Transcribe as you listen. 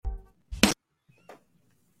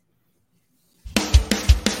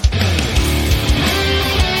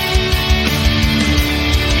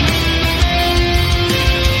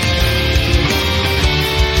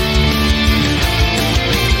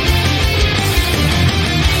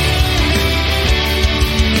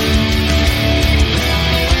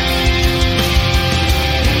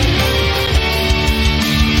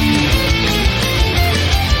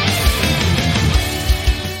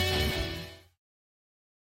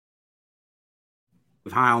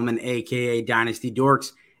with Heilman, a.k.a. Dynasty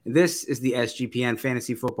Dorks. This is the SGPN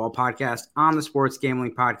Fantasy Football Podcast on the Sports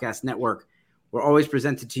Gambling Podcast Network. We're always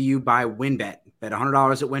presented to you by WynnBET. Bet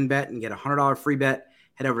 $100 at WynnBET and get a $100 free bet.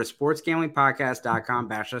 Head over to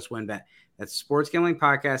sportsgamblingpodcast.com/WynnBET. That's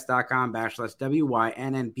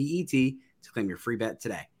sportsgamblingpodcast.com/WYNNBET to claim your free bet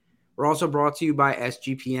today. We're also brought to you by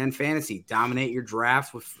SGPN Fantasy. Dominate your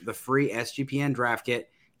draft with the free SGPN draft kit.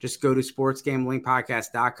 Just go to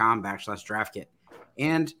sportsgamblingpodcast.com/draft kit.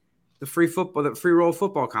 And the free roll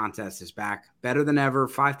football contest is back. Better than ever.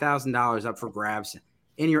 $5,000 up for grabs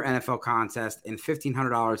in your NFL contest and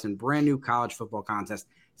 $1,500 in brand new college football contest.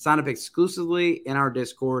 Sign up exclusively in our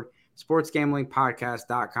Discord,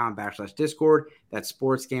 sportsgamblingpodcast.com/Discord. That's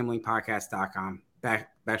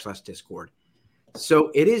sportsgamblingpodcast.com/Discord.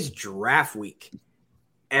 So it is draft week.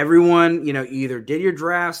 Everyone, you either did your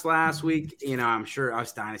drafts last week. I'm sure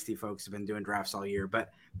us Dynasty folks have been doing drafts all year,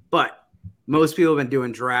 but most people have been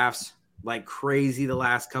doing drafts like crazy the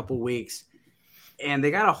last couple weeks. And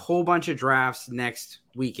they got a whole bunch of drafts next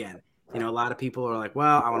weekend. A lot of people are like,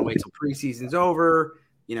 well, I want to wait till preseason's over,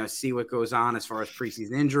 see what goes on as far as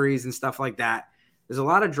preseason injuries and stuff like that. There's a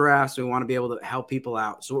lot of drafts. So we want to be able to help people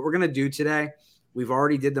out. So what we're going to do today, we've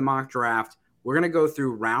already did the mock draft. We're going to go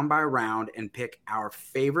through round by round and pick our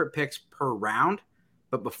favorite picks per round.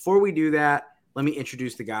 But before we do that, let me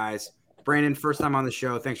introduce the guys. Brandon, first time on the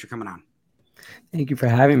show. Thanks for coming on. Thank you for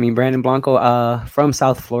having me. Brandon Blanco from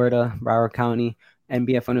South Florida, Broward County.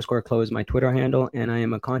 NBF_close my Twitter handle, and I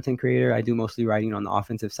am a content creator. I do mostly writing on the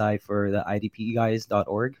offensive side for the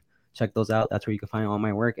idpguys.org. Check those out. That's where you can find all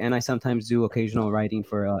my work. And I sometimes do occasional writing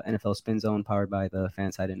for NFL Spin Zone, powered by the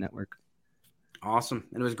Fansided Network. Awesome.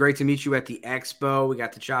 And it was great to meet you at the expo. We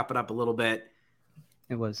got to chop it up a little bit.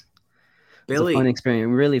 It was. Billy. It was a fun experience,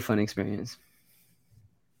 really fun experience.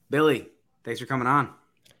 Billy, thanks for coming on.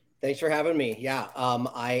 Thanks for having me. Yeah,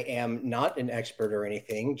 I am not an expert or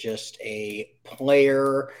anything, just a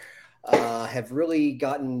player. Have really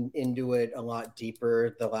gotten into it a lot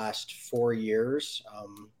deeper the last 4 years.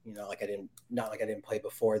 Not like I didn't play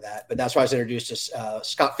before that, but that's why I was introduced to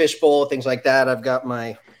Scott Fishbowl, things like that. I've got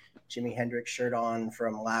my Jimi Hendrix shirt on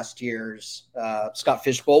from last year's Scott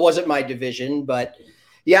Fishbowl. Wasn't my division, but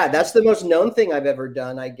yeah, that's the most known thing I've ever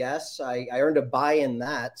done, I guess. I earned a buy in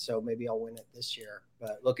that, so maybe I'll win it this year.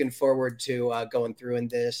 But looking forward to going through in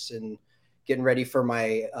this and getting ready for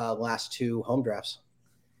my last 2 home drafts.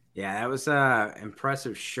 Yeah, that was an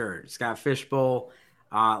impressive shirt. Scott Fishbowl.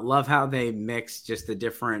 Love how they mix just the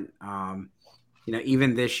different,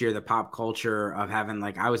 even this year, the pop culture of having,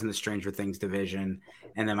 I was in the Stranger Things division,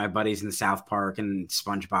 and then my buddies in the South Park and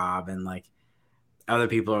SpongeBob, and other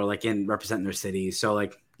people are in representing their cities. So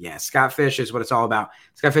Scott Fish is what it's all about.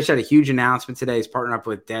 Scott Fish had a huge announcement today. He's partnered up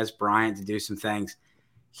with Des Bryant to do some things.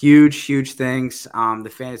 Huge things. The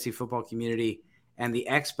fantasy football community and the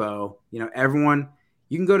expo, everyone,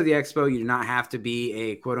 you can go to the expo. You do not have to be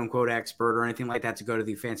a quote unquote expert or anything like that to go to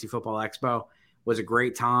the fantasy football expo. It was a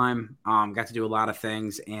great time. Got to do a lot of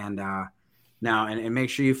things, and make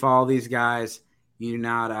sure you follow these guys. You do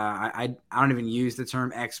not, I don't even use the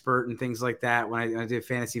term expert and things like that when I do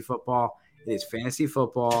fantasy football. It is fantasy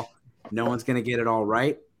football. No one's going to get it all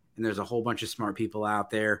right, and there's a whole bunch of smart people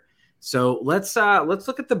out there. So let's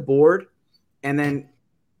look at the board and then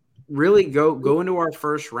really go into our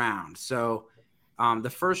first round. So the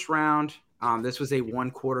first round, this was a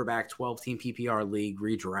 1 quarterback, 12-team PPR league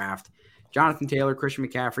redraft. Jonathan Taylor, Christian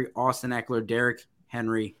McCaffrey, Austin Eckler, Derrick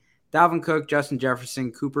Henry, Dalvin Cook, Justin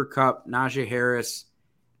Jefferson, Cooper Kupp, Najee Harris,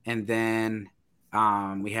 and then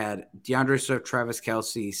we had DeAndre Swift, Travis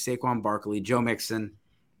Kelce, Saquon Barkley, Joe Mixon.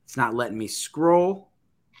 It's not letting me scroll,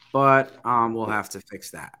 but we'll have to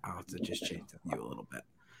fix that. I'll have to just change the view a little bit.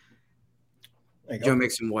 Joe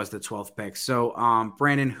Mixon was the 12th pick. So,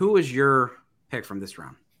 Brandon, who was your pick from this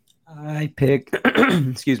round? I picked,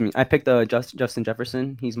 I picked Justin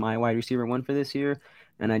Jefferson. He's my wide receiver 1 for this year.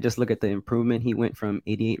 And I just look at the improvement. He went from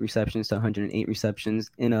 88 receptions to 108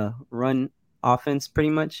 receptions in a run offense,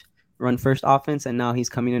 pretty much run first offense. And now he's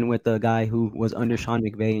coming in with a guy who was under Sean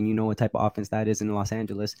McVay, and you know what type of offense that is in Los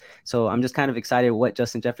Angeles. So I'm just kind of excited what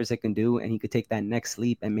Justin Jefferson can do, and he could take that next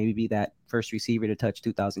leap and maybe be that first receiver to touch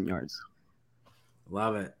 2,000 yards.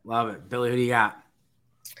 Love it. Billy, who do you got?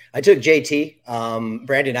 I took JT.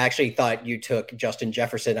 Brandon, I actually thought you took Justin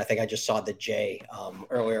Jefferson. I think I just saw the J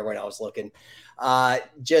earlier when I was looking.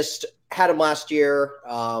 Just had him last year.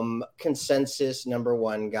 Consensus number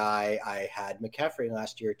 1 guy. I had McCaffrey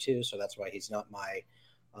last year too, so that's why he's not my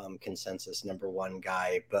consensus number 1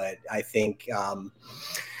 guy. But I think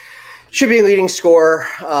Should be a leading scorer,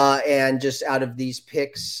 and just out of these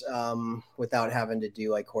picks, without having to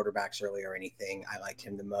do like quarterbacks early or anything, I liked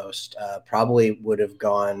him the most. Probably would have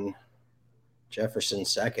gone Jefferson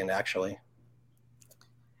second, actually.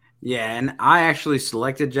 Yeah, and I actually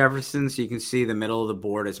selected Jefferson, so you can see the middle of the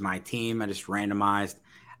board as my team. I just randomized.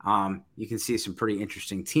 You can see some pretty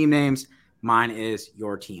interesting team names. Mine is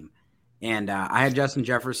your team. And I had Justin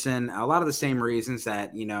Jefferson, a lot of the same reasons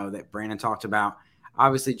that, that Brandon talked about.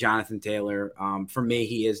 Obviously, Jonathan Taylor, for me,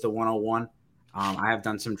 he is the 101. I have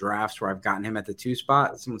done some drafts where I've gotten him at the 2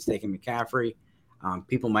 spot. Someone's taking McCaffrey.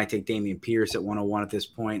 People might take Dameon Pierce at 101 at this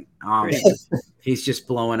point. He's just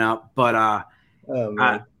blowing up. But oh,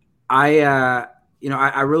 man.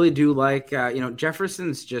 I really do like,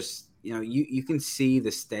 Jefferson's just, you can see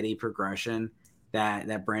the steady progression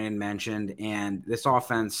that Brandon mentioned. And this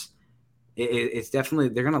offense, it's definitely,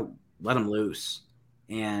 they're going to let him loose.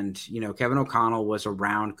 And, Kevin O'Connell was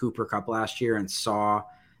around Cooper Kupp last year and saw,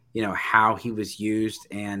 how he was used.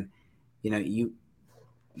 And,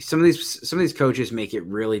 some of these coaches make it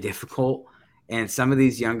really difficult. And some of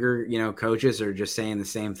these younger, coaches are just saying the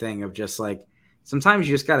same thing of just like, sometimes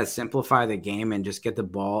you just got to simplify the game and just get the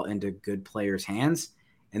ball into good players' hands.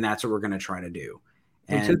 And that's what we're going to try to do.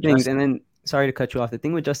 And 2 things. And then, sorry to cut you off. The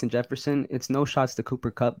thing with Justin Jefferson, it's no shots to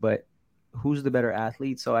Cooper Kupp, but who's the better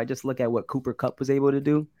athlete? So I just look at what Cooper Kupp was able to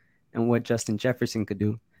do and what Justin Jefferson could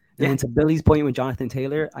do. And then to Billy's point with Jonathan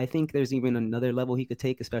Taylor, I think there's even another level he could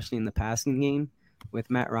take, especially in the passing game. With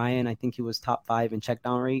Matt Ryan, I think he was top 5 in check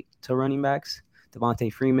down rate to running backs.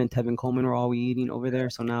 Devontae Freeman, Tevin Coleman were all we eating over there.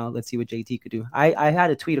 So now let's see what JT could do. I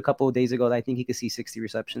had a tweet a couple of days ago that I think he could see 60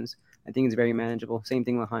 receptions. I think it's very manageable. Same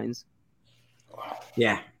thing with Hines.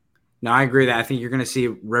 Yeah. No, I agree that I think you're going to see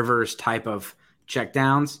Rivers type of check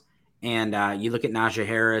downs. And you look at Najee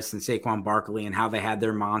Harris and Saquon Barkley and how they had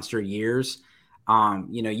their monster years.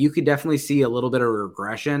 You could definitely see a little bit of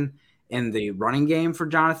regression in the running game for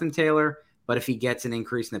Jonathan Taylor. But if he gets an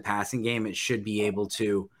increase in the passing game, it should be able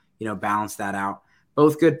to, balance that out.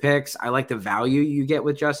 Both good picks. I like the value you get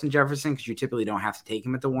with Justin Jefferson because you typically don't have to take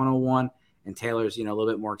him at the 101, and Taylor's, a little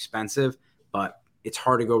bit more expensive. But it's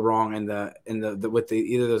hard to go wrong with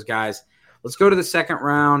either of those guys. Let's go to the second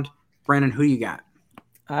round. Brandon, who you got?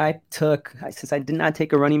 Since I did not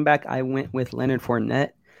take a running back, I went with Leonard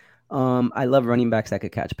Fournette. I love running backs that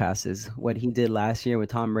could catch passes. What he did last year with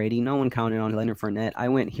Tom Brady, no one counted on Leonard Fournette. I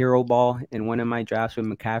went hero ball in one of my drafts with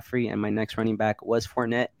McCaffrey, and my next running back was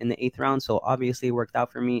Fournette in the 8th round. So obviously it worked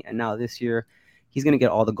out for me. And now this year, he's going to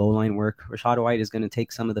get all the goal line work. Rachaad White is going to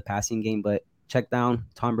take some of the passing game, but check down.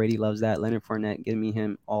 Tom Brady loves that. Leonard Fournette, give me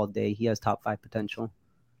him all day. He has top 5 potential.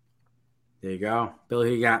 There you go. Bill,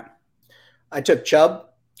 who you got? I took Chubb.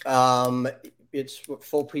 It's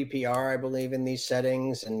full PPR, I believe, in these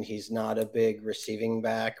settings, and he's not a big receiving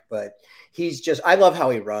back, but I love how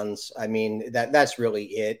he runs. I mean, that's really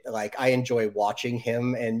it. Like, I enjoy watching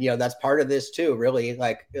him, and, that's part of this too, really.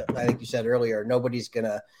 Like, I think you said earlier,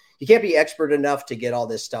 you can't be expert enough to get all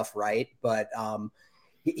this stuff right, but,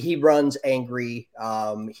 he runs angry.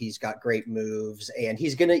 He's got great moves, and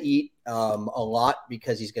he's going to eat a lot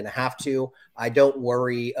because he's going to have to. I don't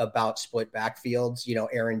worry about split backfields,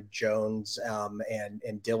 Aaron Jones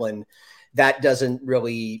and Dylan. That doesn't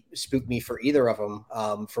really spook me for either of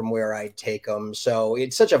them from where I take them. So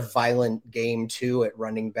it's such a violent game too at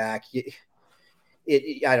running back.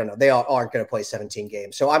 I don't know. They all aren't going to play 17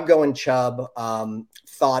 games. So I'm going Chubb.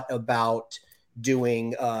 Thought about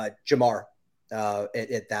doing Jamar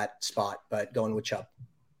at that spot, but going with Chubb.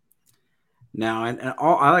 No,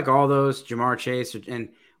 I like all those, Jamar Chase, and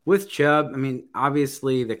with Chubb, I mean,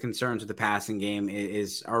 obviously the concerns with the passing game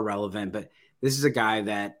are relevant, but this is a guy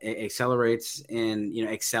that excels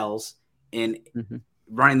in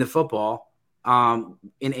running the football in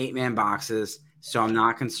 8-man boxes. So I'm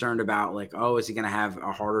not concerned about is he going to have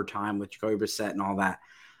a harder time with Jacoby Brissett and all that.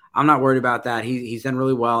 I'm not worried about that. He's done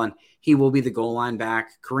really well, and he will be the goal line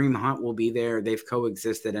back. Kareem Hunt will be there. They've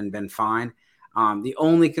coexisted and been fine. The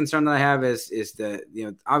only concern that I have is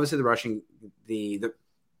the obviously the rushing, the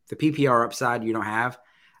PPR upside you don't have,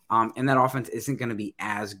 and that offense isn't going to be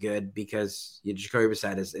as good because Jacoby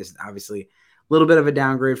Brissett is obviously a little bit of a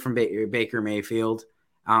downgrade from Baker Mayfield.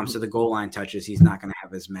 So the goal line touches, he's not going to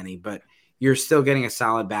have as many, but you're still getting a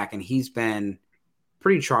solid back, and he's been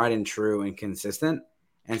pretty tried and true and consistent.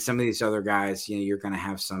 And some of these other guys, you're going to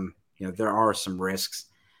have some, there are some risks.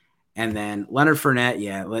 And then Leonard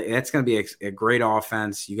Fournette, that's going to be a great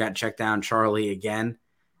offense. You got check down Charlie again.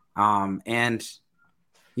 And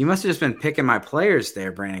you must have just been picking my players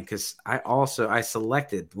there, Brandon, because I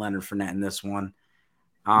selected Leonard Fournette in this one.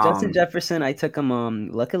 Justin Jefferson, I took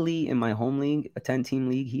him. Luckily, in my home league, a 10-team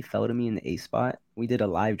league, he fell to me in the A spot. We did a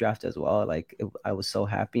live draft as well. I was so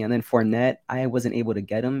happy. And then Fournette, I wasn't able to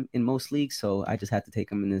get him in most leagues, so I just had to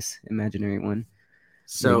take him in this imaginary one. But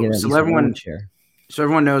he So get at so least a everyone loan share. so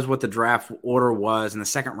everyone knows what the draft order was. In the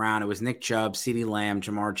second round, it was Nick Chubb, CeeDee Lamb,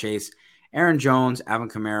 Jamar Chase, Aaron Jones, Alvin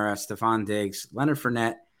Kamara, Stephon Diggs, Leonard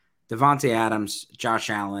Fournette, Devontae Adams, Josh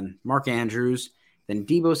Allen, Mark Andrews, then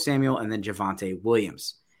Deebo Samuel, and then Javonte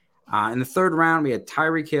Williams. In the third round, we had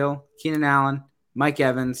Tyreek Hill, Keenan Allen, Mike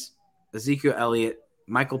Evans, Ezekiel Elliott,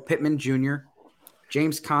 Michael Pittman Jr.,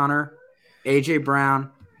 James Conner, A.J. Brown,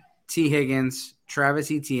 T. Higgins, Travis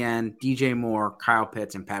Etienne, DJ Moore, Kyle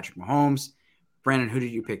Pitts, and Patrick Mahomes. Brandon, who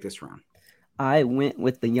did you pick this round? I went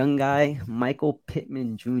with the young guy, Michael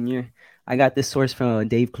Pittman Jr. I got this source from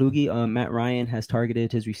Dave Kluge. Matt Ryan has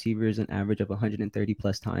targeted his receivers an average of 130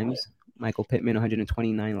 plus times. Michael Pittman,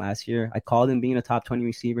 129 last year. I called him being a top 20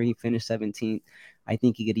 receiver. He finished 17th. I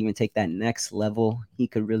think he could even take that next level. He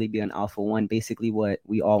could really be an alpha one, basically what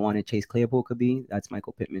we all wanted Chase Claypool could be. That's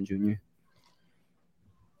Michael Pittman Jr.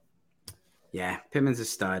 Yeah, Pittman's a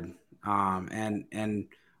stud. And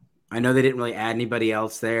I know they didn't really add anybody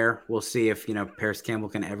else there. We'll see if, Paris Campbell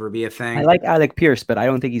can ever be a thing. I like Alec Pierce, but I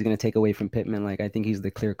don't think he's going to take away from Pittman. I think he's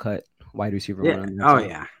the clear-cut wide receiver one on that Oh, team.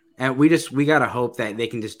 yeah. And we got to hope that they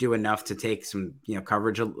can just do enough to take some,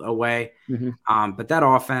 coverage away. Mm-hmm. But that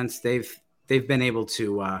offense, they've been able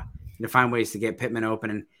to, find ways to get Pittman open.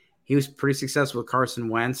 And he was pretty successful with Carson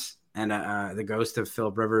Wentz and the ghost of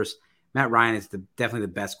Phillip Rivers. Matt Ryan is definitely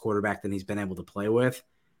the best quarterback that he's been able to play with.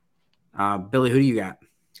 Billy, who do you got?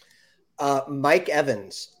 Mike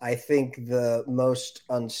Evans. I think the most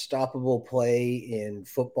unstoppable play in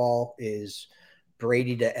football is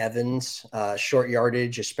Brady to Evans, short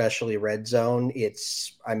yardage, especially red zone.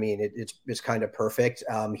 It's kind of perfect.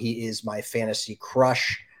 He is my fantasy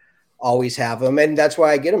crush. Always have him. And that's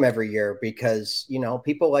why I get him every year because,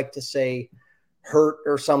 people like to say hurt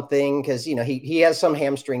or something because, he has some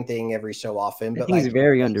hamstring thing every so often. But he's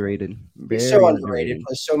very underrated. He's so underrated.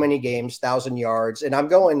 Plays so many games, 1,000 yards. And I'm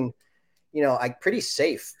going – pretty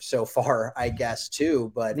safe so far, I guess,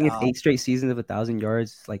 too. But I think it's 8 straight seasons of 1,000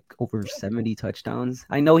 yards, over 70 touchdowns.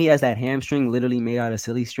 I know he has that hamstring literally made out of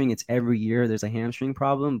silly string. It's every year there's a hamstring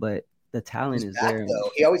problem, but the talent is there. Though.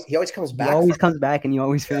 He always comes back. He always comes back, and he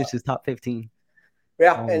always finishes top 15.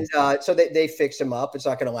 Yeah, and so they fixed him up. It's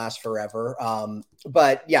not going to last forever.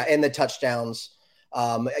 But yeah, and the touchdowns.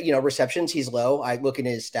 Receptions, he's low. I look at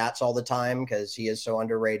his stats all the time because he is so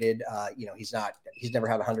underrated. He's never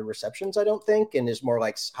had 100 receptions, I don't think, and is more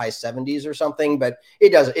like high 70s or something, but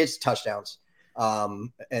it's touchdowns.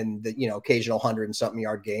 And the, occasional 100 and something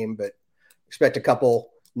yard game, but expect a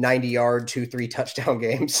couple 90 yard, 2-3 touchdown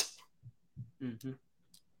games. Mm-hmm.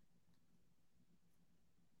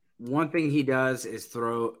 One thing he does is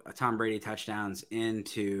throw Tom Brady touchdowns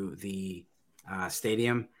into the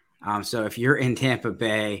stadium. So if you're in Tampa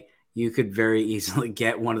Bay, you could very easily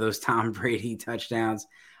get one of those Tom Brady touchdowns.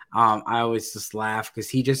 I always just laugh because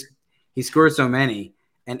he scored so many,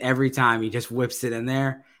 and every time he just whips it in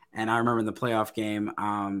there. And I remember in the playoff game,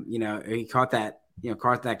 he caught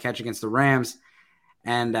that catch against the Rams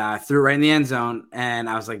and threw it right in the end zone. And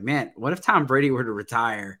I was like, man, what if Tom Brady were to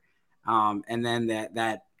retire? And then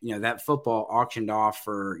that football auctioned off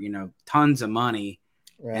for, tons of money.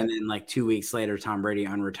 Right. And then 2 weeks later, Tom Brady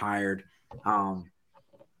unretired.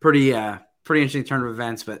 Pretty interesting turn of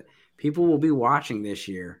events, but people will be watching this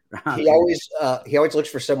year. He always looks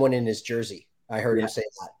for someone in his jersey. I heard him say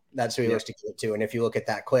that. That's who he looks to give it to. And if you look at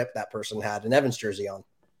that clip, that person had an Evans jersey on.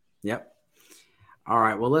 Yep. All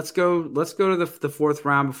right. Well, let's go to the fourth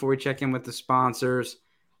round before we check in with the sponsors.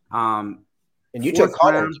 And you took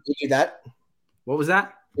Connor. Did you do that? What was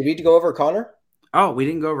that? Did you go over Connor? Oh, we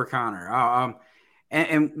didn't go over Connor.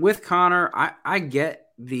 And with Connor, I get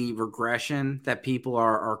the regression that people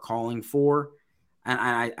are calling for, and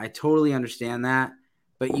I totally understand that.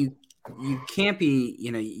 But you can't be,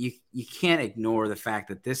 you can't ignore the fact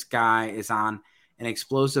that this guy is on an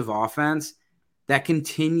explosive offense that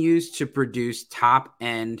continues to produce top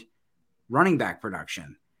end running back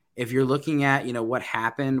production. If you're looking at, what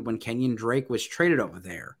happened when Kenyon Drake was traded over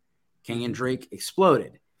there, Kenyon Drake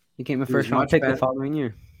exploded. He came a first round pick the following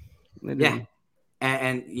year. Literally. Yeah.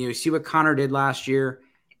 And you see what Connor did last year.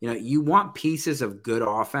 You want pieces of good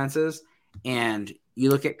offenses, and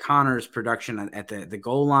you look at Connor's production at the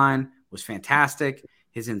goal line was fantastic.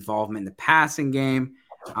 His involvement in the passing game.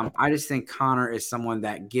 I just think Connor is someone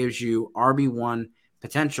that gives you RB1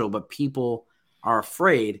 potential, but people are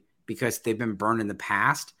afraid because they've been burned in the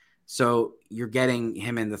past. So you're getting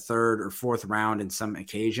him in the third or fourth round in some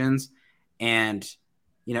occasions, and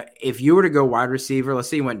if you were to go wide receiver, let's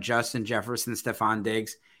say you went Justin Jefferson, Stephon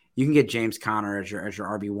Diggs, you can get James Conner as your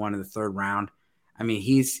RB1 in the third round. I mean,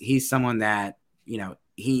 he's someone that,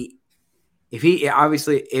 if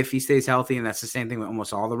he stays healthy, and that's the same thing with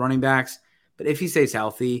almost all the running backs, but if he stays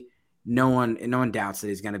healthy, no one doubts that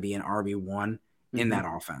he's going to be an RB1 in that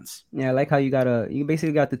offense. Yeah, I like how you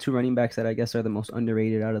basically got the two running backs that I guess are the most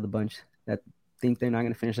underrated out of the bunch, that think they're not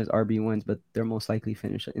going to finish as RB1s, but they're most likely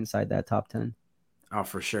finish inside that top 10. Oh,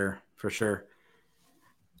 for sure. For sure.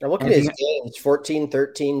 Now look at his games, 14,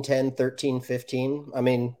 13, 10, 13, 15. I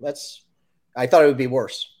mean, I thought it would be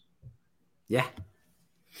worse. Yeah.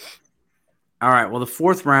 All right. Well, the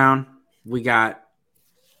fourth round, we got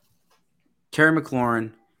Terry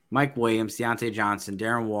McLaurin, Mike Williams, Deontay Johnson,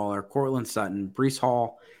 Darren Waller, Cortland Sutton, Breece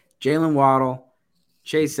Hall, Jalen Waddle,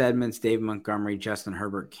 Chase Edmonds, David Montgomery, Justin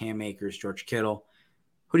Herbert, Cam Akers, George Kittle.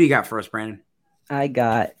 Who do you got for us, Brandon? I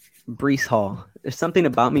got Breece Hall. There's something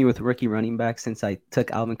about me with rookie running backs since I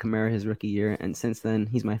took Alvin Kamara his rookie year, and since then,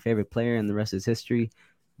 he's my favorite player, and the rest is history.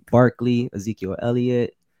 Barkley, Ezekiel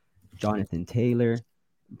Elliott, Jonathan Taylor.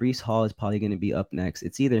 Breece Hall is probably going to be up next.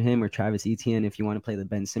 It's either him or Travis Etienne if you want to play the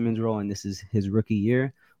Ben Simmons role, and this is his rookie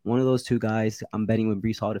year. One of those two guys, I'm betting with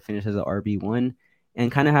Breece Hall to finish as an RB1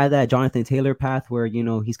 and kind of have that Jonathan Taylor path where,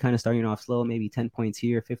 he's kind of starting off slow, maybe 10 points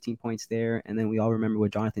here, 15 points there. And then we all remember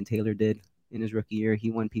what Jonathan Taylor did in his rookie year. He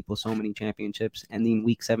won people so many championships, ending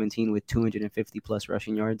week 17 with 250 plus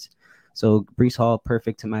rushing yards. So Breece Hall,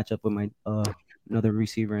 perfect to match up with my another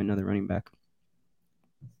receiver and another running back.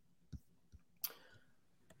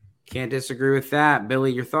 Can't disagree with that.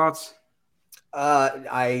 Billy, your thoughts?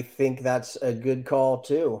 I think that's a good call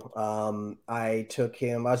too. I took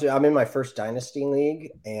him. I'm in my first dynasty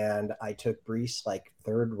league, and I took Breece like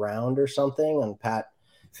third round or something on Pat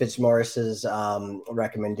Fitzmaurice's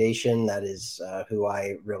recommendation. That is who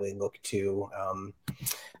I really look to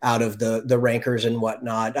out of the rankers and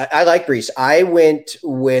whatnot. I like Breece. I went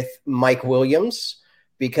with Mike Williams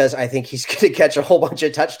because I think he's going to catch a whole bunch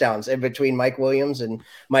of touchdowns in between Mike Williams and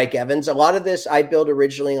Mike Evans. A lot of this I built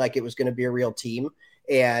originally like it was going to be a real team,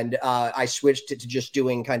 and I switched it to just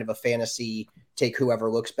doing kind of a fantasy take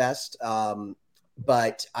whoever looks best.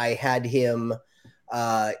 But I had him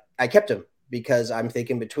I kept him because I'm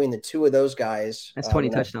thinking between the two of those guys. That's 20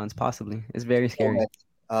 touchdowns possibly. It's very scary.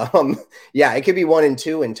 Yeah, it could be 1 and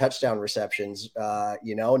 2 in touchdown receptions,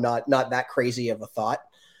 not that crazy of a thought.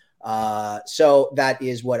 So that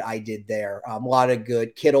is what I did there. A lot of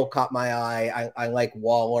good. Kittle caught my eye. I like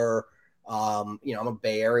Waller. I'm a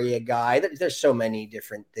Bay Area guy. There's so many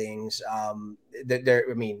different things.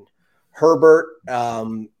 Herbert,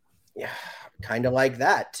 kind of like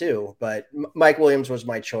that too. But Mike Williams was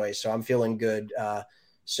my choice, so I'm feeling good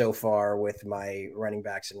so far with my running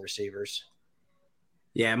backs and receivers.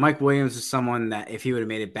 Yeah, Mike Williams is someone that if he would have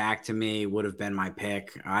made it back to me would have been my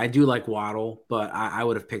pick. I do like Waddle, but I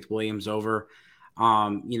would have picked Williams over.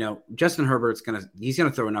 Justin Herbert's he's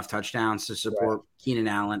gonna throw enough touchdowns to support Keenan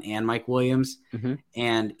Allen and Mike Williams. Mm-hmm.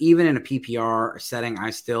 And even in a PPR setting, I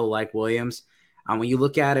still like Williams. When you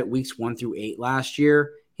look at it, weeks 1 through 8 last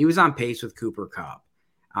year, he was on pace with Cooper Kupp.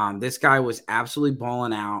 This guy was absolutely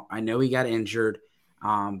balling out. I know he got injured,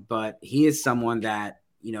 but he is someone that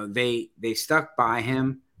they stuck by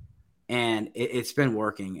him, and it's been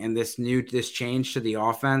working. And this change to the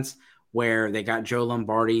offense where they got Joe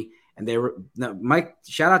Lombardi, and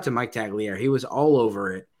shout out to Mike Tagliere. He was all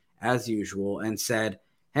over it as usual and said,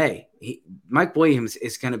 hey, Mike Williams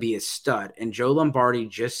is going to be a stud. And Joe Lombardi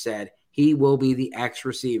just said he will be the X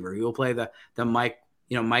receiver. He will play the Mike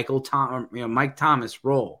Thomas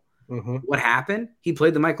role. Mm-hmm. What happened? He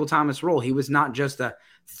played the Michael Thomas role. He was not just a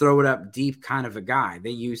throw it up deep kind of a guy.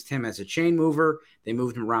 They used him as a chain mover. They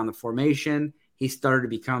moved him around the formation. He started to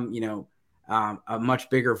become, a much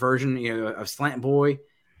bigger version, of Slant Boy.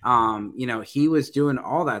 He was doing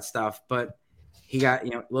all that stuff, but he got,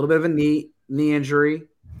 a little bit of a knee injury,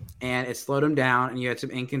 and it slowed him down, and you had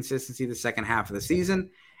some inconsistency the second half of the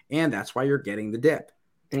season, and that's why you're getting the dip.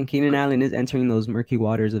 And Keenan Allen is entering those murky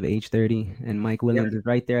waters of age 30, and Mike Williams is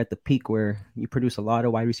right there at the peak where you produce a lot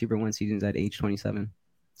of wide receiver 1 seasons at age 27.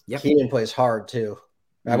 Yep. Keenan plays hard too.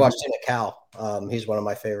 I watched him at Cal. He's one of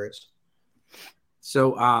my favorites.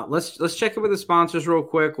 So let's check in with the sponsors real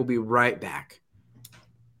quick. We'll be right back.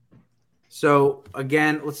 So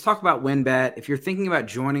again, let's talk about WynnBET. If you're thinking about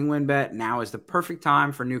joining WynnBET, now is the perfect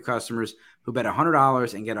time for new customers who bet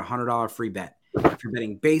 $100 and get a $100 free bet. If you're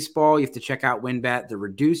betting baseball, you have to check out WynnBET. The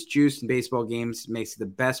reduced juice in baseball games makes it the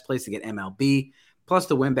best place to get MLB Plus,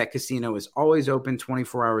 the WynnBET Casino is always open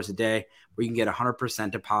 24 hours a day, where you can get a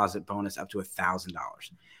 100% deposit bonus up to $1,000.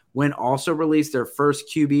 Wynn also released their first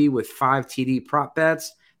QB with 5 TD prop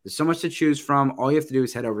bets. There's so much to choose from. All you have to do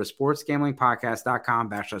is head over to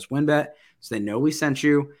sportsgamblingpodcast.com/WynnBET so they know we sent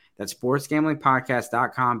you. That's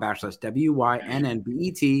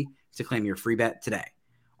sportsgamblingpodcast.com/WYNNBET to claim your free bet today.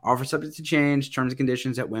 Offer subject to change. Terms and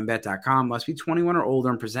conditions at wynnbet.com. Must be 21 or older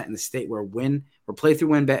and present in the state where playthrough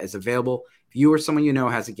WynnBET is available. If you or someone you know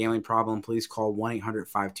has a gambling problem, please call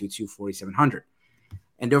 1-800-522-4700.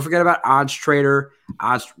 And don't forget about Odds Trader.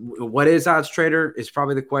 What is Odds Trader is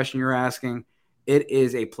probably the question you're asking. It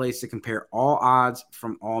is a place to compare all odds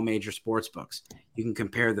from all major sports books. You can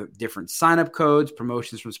compare the different sign-up codes,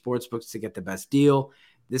 promotions from sports books to get the best deal.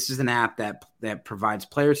 This is an app that provides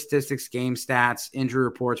player statistics, game stats, injury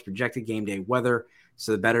reports, projected game day weather,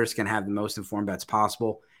 so the bettors can have the most informed bets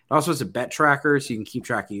possible. It also has a bet tracker, so you can keep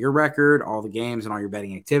track of your record, all the games, and all your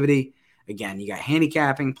betting activity. Again, you got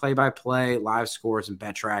handicapping, play-by-play, live scores, and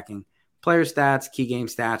bet tracking, player stats, key game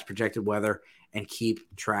stats, projected weather, and keep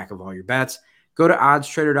track of all your bets. Go to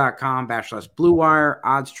oddstrader.com/BlueWire.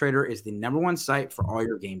 OddsTrader is the #1 site for all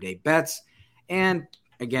your game day bets. And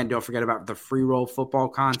again, don't forget about the free roll football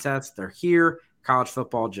contest. They're here. College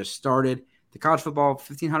football just started. The college football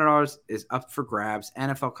 $1,500 is up for grabs.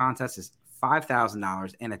 NFL contest is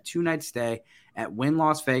 $5,000 and a 2-night stay at Wynn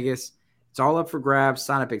Las Vegas. It's all up for grabs.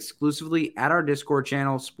 Sign up exclusively at our Discord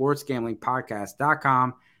channel,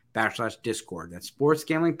 sportsgamblingpodcast.com/Discord. That's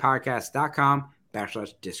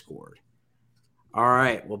sportsgamblingpodcast.com/Discord. All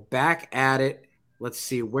right, well, back at it. Let's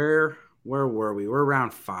see, where were we? We're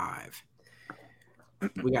around 5.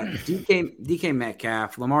 We got DK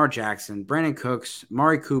Metcalf, Lamar Jackson, Brandon Cooks,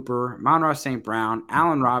 Mari Cooper, Monroe St. Brown,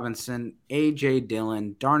 Allen Robinson, A.J.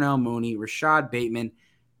 Dillon, Darnell Mooney, Rashad Bateman,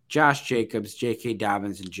 Josh Jacobs, J.K.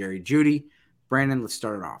 Dobbins, and Jerry Jeudy. Brandon, let's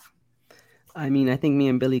start it off. I mean, I think me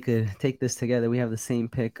and Billy could take this together. We have the same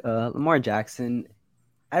pick. Lamar Jackson,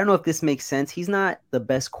 I don't know if this makes sense. He's not the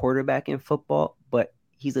best quarterback in football, but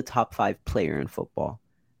he's a top 5 player in football.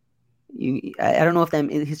 I don't know if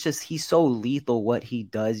it's just he's so lethal what he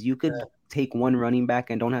does. You could take one running back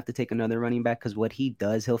and don't have to take another running back because what he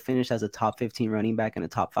does, he'll finish as a top 15 running back and a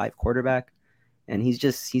top 5 quarterback. And he's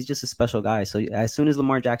just a special guy. So as soon as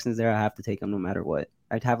Lamar Jackson's there, I have to take him no matter what.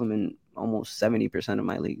 I'd have him in almost 70% of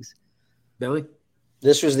my leagues. Billy?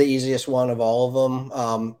 This was the easiest one of all of them.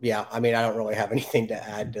 Yeah, I mean, I don't really have anything to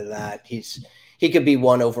add to that. He could be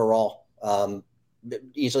 1 overall.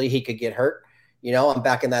 Easily he could get hurt. I'm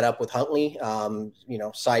backing that up with Huntley.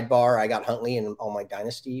 Sidebar, I got Huntley in all my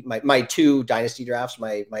dynasty, my 2 dynasty drafts,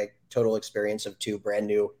 my total experience of 2 brand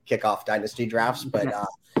new kickoff dynasty drafts. But,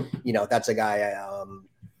 that's a guy,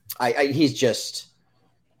 he's just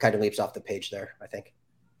kind of leaps off the page there, I think.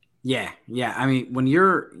 Yeah. I mean, when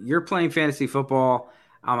you're playing fantasy football,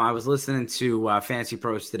 I was listening to Fantasy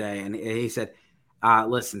Pros today, and he said,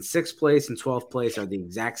 listen, 6th place and 12th place are the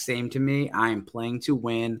exact same to me. I am playing to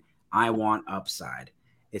win. I want upside.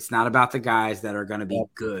 It's not about the guys that are going to be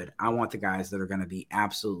good. I want the guys that are going to be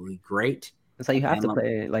absolutely great. That's how you have to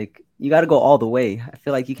play. Like, you got to go all the way. I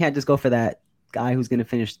feel like you can't just go for that guy who's going to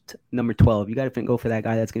finish number 12. You got to go for that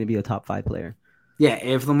guy that's going to be a top 5 player. Yeah,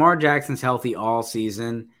 if Lamar Jackson's healthy all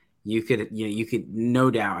season, you could no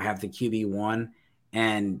doubt have the QB1,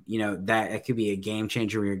 and that it could be a game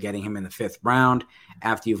changer when you're getting him in the 5th round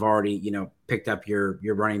after you've already picked up your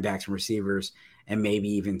running backs and receivers, and maybe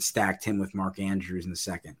even stacked him with Mark Andrews in the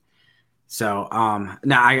 2nd. So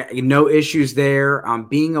now I no issues there.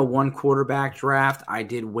 Being a 1 quarterback draft, I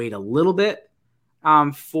did wait a little bit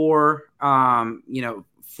for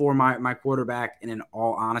my quarterback, and in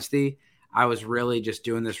all honesty, I was really just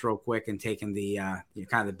doing this real quick and taking the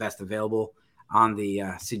kind of the best available on the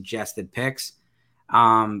suggested picks.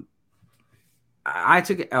 I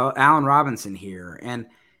took Allen Robinson here, and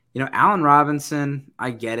Allen Robinson,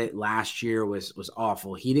 I get it. Last year was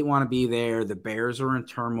awful. He didn't want to be there. The Bears were in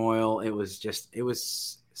turmoil. It was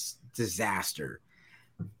disaster.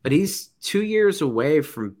 But he's 2 years away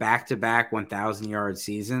from back-to-back 1,000-yard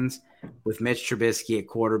seasons with Mitch Trubisky at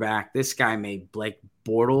quarterback. This guy made Blake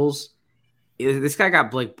Bortles. This guy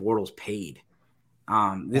got Blake Bortles paid.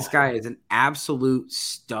 This guy is an absolute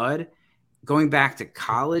stud. Going back to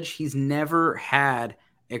college, he's never had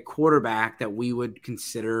a quarterback that we would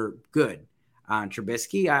consider good.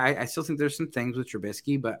 Trubisky, I still think there's some things with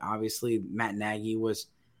Trubisky, but obviously Matt Nagy was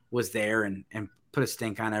there and put a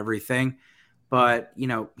stink on everything. But, he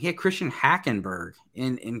had Christian Hackenberg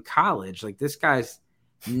in college. Like, this guy's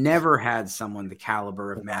never had someone the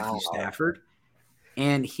caliber of Matthew Stafford.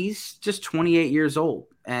 And he's just 28 years old.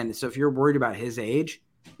 And so if you're worried about his age,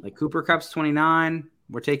 Like Cooper Kupp's 29.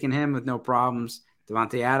 We're taking him with no problems.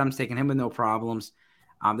 Devontae Adams taking him with no problems.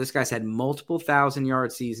 This guy's had multiple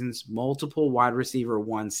 1,000-yard seasons, multiple wide receiver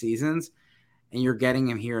 1 seasons, and you're getting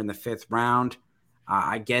him here in the 5th round.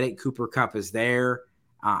 I get it. Cooper Kupp is there.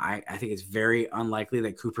 I think it's very unlikely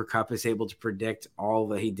that Cooper Kupp is able to predict all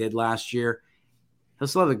that he did last year. He'll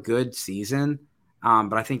still have a good season,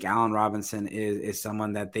 but I think Allen Robinson is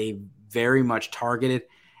someone that they very much targeted,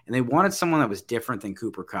 and they wanted someone that was different than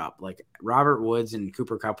Cooper Kupp. Like Robert Woods and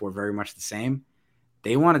Cooper Kupp were very much the same.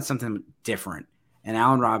 They wanted something different, and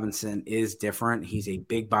Allen Robinson is different. He's a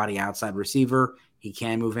big body outside receiver. He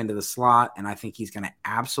can move into the slot, and I think he's going to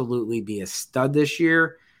absolutely be a stud this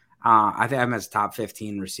year. I think I'm as a top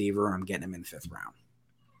 15 receiver. I'm getting him in the 5th round.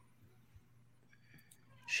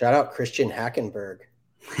 Shout out Christian Hackenberg.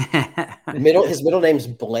 His middle name's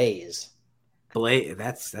Blaze. Blaze.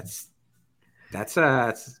 That's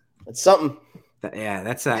something.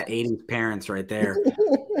 That's 80s parents right there.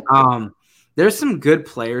 There's some good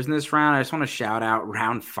players in this round. I just want to shout out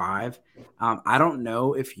round 5. I don't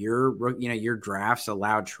know if your drafts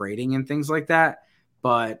allowed trading and things like that,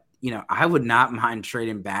 but I would not mind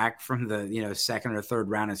trading back from the 2nd or 3rd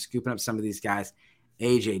round and scooping up some of these guys.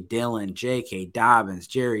 AJ Dillon, J.K. Dobbins,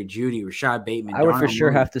 Jerry Jeudy, Rashad Bateman. I would for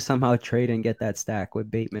sure have to somehow trade and get that stack with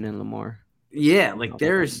Bateman and Lamar. Yeah, like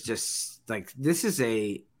there's just like this is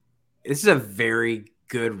a very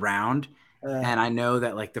good round, and I know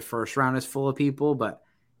that like the 1st round is full of people, but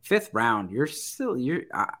 5th round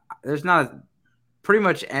there's not pretty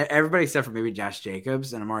much everybody except for maybe Josh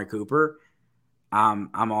Jacobs and Amari Cooper.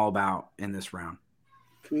 I'm all about in this round.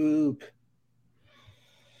 Coop.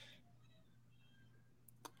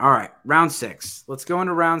 All right, round 6. Let's go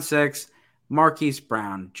into round 6. Marquise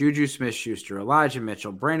Brown, Juju Smith-Schuster, Elijah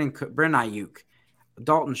Mitchell, Brandon Ayuk,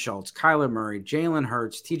 Dalton Schultz, Kyler Murray, Jalen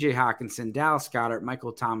Hurts, TJ Hawkinson, Dallas Goedert,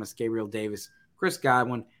 Michael Thomas, Gabriel Davis, Chris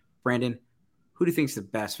Godwin. Brandon, who do you think is the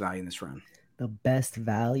best value in this round? The best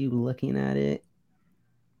value looking at it?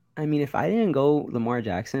 I mean, if I didn't go Lamar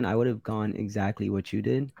Jackson, I would have gone exactly what you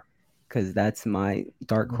did because that's my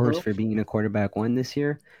dark horse for being a quarterback 1 this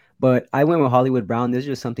year. But I went with Hollywood Brown. There's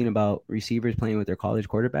just something about receivers playing with their college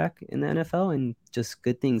quarterback in the NFL, and just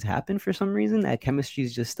good things happen for some reason. That chemistry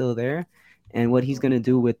is just still there. And what he's going to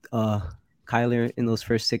do with Kyler in those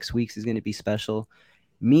first 6 weeks is going to be special.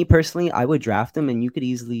 Me personally, I would draft him, and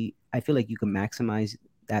I feel like you can maximize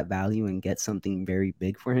that value and get something very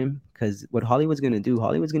big for him. Because what Hollywood's going to do,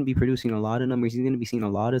 Hollywood's going to be producing a lot of numbers. He's going to be seeing a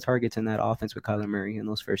lot of targets in that offense with Kyler Murray in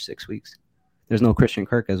those first 6 weeks. There's no Christian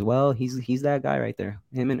Kirk as well. He's that guy right there.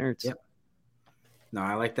 Him and Ertz. Yep. No,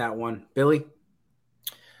 I like that one. Billy?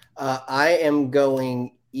 I am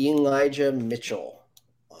going Elijah Mitchell.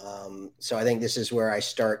 So I think this is where I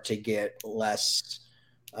start to get less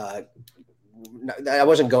I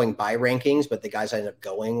wasn't going by rankings, but the guys I ended up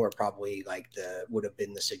going were probably would have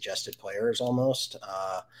been the suggested players almost.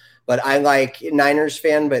 But I like Niners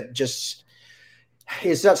fan, but just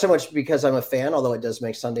it's not so much because I'm a fan, although it does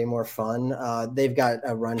make Sunday more fun. They've got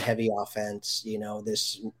a run-heavy offense.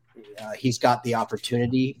 He's got the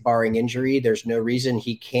opportunity, barring injury. There's no reason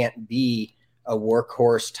he can't be a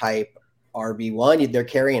workhorse type RB1. They're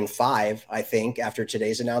carrying 5, I think, after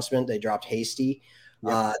today's announcement. They dropped Hasty.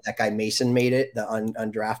 Yep. That guy Mason made it, the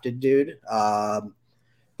undrafted dude.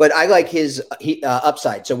 But I like his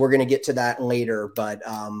upside. So we're going to get to that later. But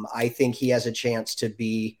I think he has a chance to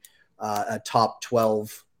be a top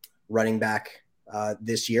 12 running back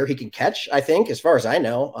this year. He can catch, I think, as far as I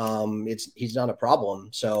know. He's not a problem.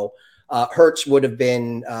 So Hurts would have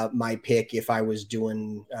been my pick if I was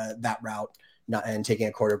doing that route and taking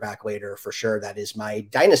a quarterback later for sure. That is my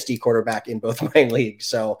dynasty quarterback in both my leagues.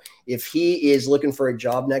 So if he is looking for a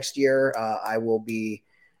job next year, I will be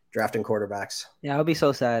drafting quarterbacks. Yeah, I'll be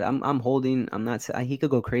so sad. I'm holding. I'm not. He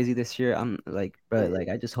could go crazy this year. I'm like, but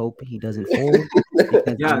I just hope he doesn't fold.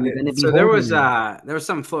 Yeah. So there was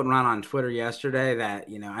something floating around on Twitter yesterday that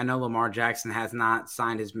I know Lamar Jackson has not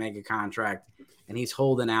signed his mega contract and he's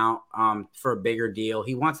holding out for a bigger deal.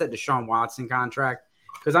 He wants that Deshaun Watson contract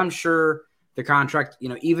because I'm sure the contract,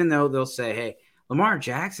 even though they'll say, hey, Lamar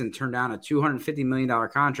Jackson turned down a $250 million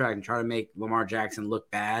contract and try to make Lamar Jackson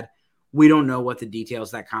look bad. We don't know what the details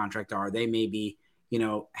of that contract are. They may be,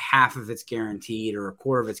 half of it's guaranteed or a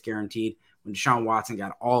quarter of it's guaranteed when Deshaun Watson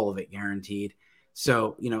got all of it guaranteed.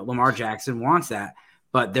 So, Lamar Jackson wants that.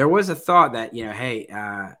 But there was a thought that, hey,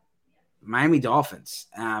 Miami Dolphins,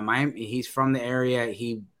 he's from the area.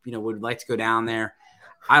 He, would like to go down there.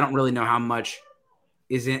 I don't really know how much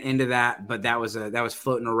is into that, but that was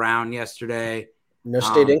floating around yesterday. No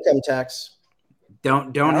state income tax.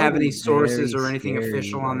 Don't have any sources or anything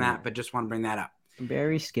official on that, but just want to bring that up.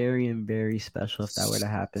 Very scary and very special if that were to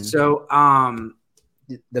happen. So,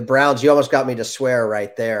 The Browns, you almost got me to swear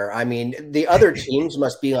right there. I mean, the other teams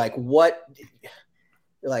must be like, what?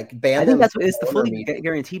 Like, ban I them. think that's what it's the fully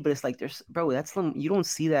guaranteed, but it's like you don't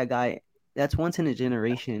see that guy. That's once in a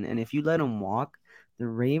generation, and if you let him walk,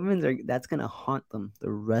 the that's gonna haunt them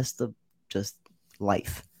the rest of just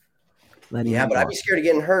life. Yeah, but I'd be scared of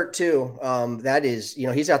getting hurt too. That is,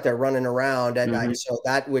 he's out there running around, and so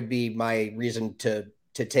that would be my reason to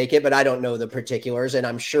take it. But I don't know the particulars, and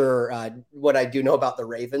I'm sure what I do know about the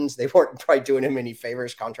Ravens, they weren't probably doing him any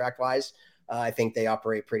favors contract wise. I think they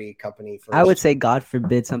operate pretty company first. I would say, God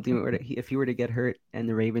forbid, if he were to get hurt and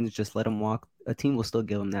the Ravens just let him walk, a team will still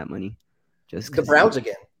give him that money. Just the Browns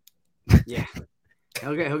again. Yeah,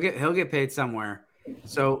 he'll get paid somewhere.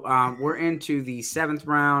 So we're into the 7th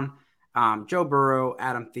round. Joe Burrow,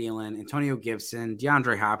 Adam Thielen, Antonio Gibson,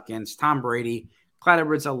 DeAndre Hopkins, Tom Brady, Clyde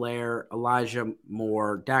Edwards-Helaire, Elijah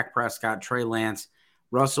Moore, Dak Prescott, Trey Lance,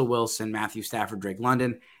 Russell Wilson, Matthew Stafford, Drake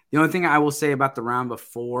London. The only thing I will say about the round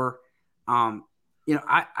before,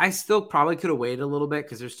 I still probably could have waited a little bit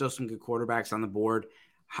because there's still some good quarterbacks on the board.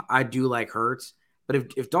 I do like Hurts, but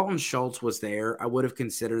if Dalton Schultz was there, I would have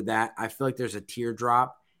considered that. I feel like there's a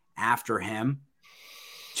teardrop after him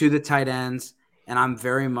to the tight ends, and I'm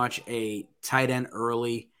very much a tight end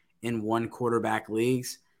early in one quarterback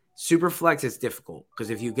leagues. Superflex is difficult because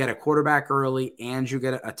if you get a quarterback early and you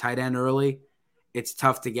get a tight end early, it's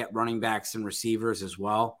tough to get running backs and receivers as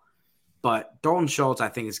well. But Dalton Schultz, I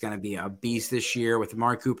think, is going to be a beast this year with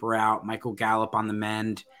Amari Cooper out, Michael Gallup on the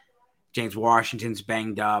mend, James Washington's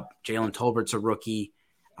banged up, Jalen Tolbert's a rookie.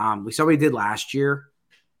 We saw what he did last year.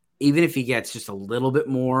 Even if he gets just a little bit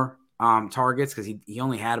more targets, because he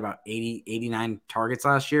only had about 89 targets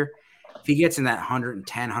last year. If he gets in that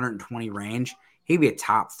 110, 120 range, he'd be a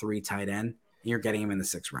top 3 tight end, and you're getting him in the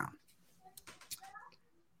 6th round.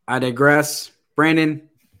 I digress. Brandon,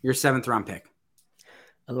 your 7th round pick.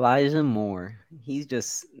 Elijah Moore.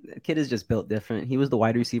 The kid is just built different. He was the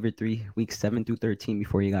wide receiver 3 weeks 7 through 13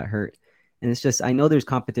 before he got hurt. And it's just, I know there's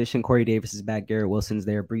competition. Corey Davis is back. Garrett Wilson's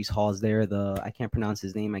there. Brees Hall's there. I can't pronounce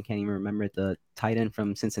his name. I can't even remember it. The tight end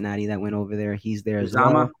from Cincinnati that went over there. He's there as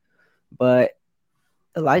well. But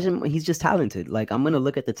Elijah, he's just talented. Like, I'm going to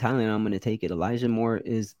look at the talent and I'm going to take it. Elijah Moore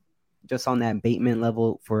is just on that Bateman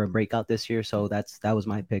level for a breakout this year. So that was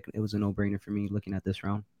my pick. It was a no-brainer for me looking at this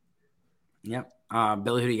round. Yep.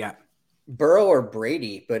 Billy, who do you got? Burrow or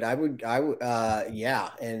Brady, but I would, yeah.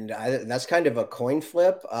 And that's kind of a coin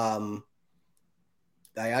flip.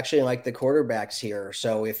 I actually like the quarterbacks here.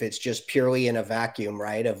 So if it's just purely in a vacuum,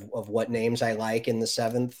 right, of what names I like in the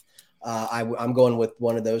 7th, I'm going with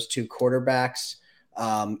one of those 2 quarterbacks.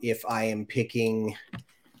 If I am picking,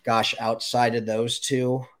 outside of those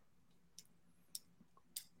 2,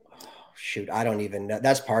 shoot, I don't even know.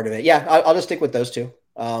 That's part of it. Yeah, I'll just stick with those 2.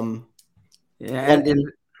 London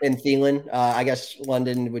and Thielen. I guess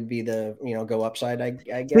London would be the go upside. I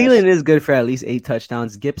guess Thielen is good for at least 8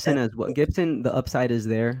 touchdowns. Gibson as well. Gibson, the upside is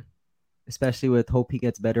there, especially with hope he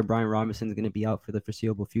gets better. Brian Robinson is going to be out for the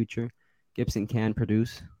foreseeable future. Gibson can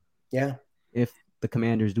produce. Yeah, if the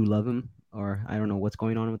Commanders do love him, or I don't know what's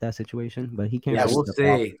going on with that situation, but he can. Yeah, we'll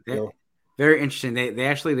see. Very interesting.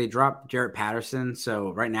 They dropped Jarrett Patterson,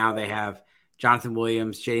 so right now they have Jonathan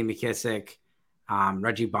Williams, J.D. McKissick,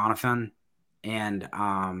 Reggie Bonifant, and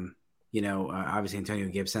obviously Antonio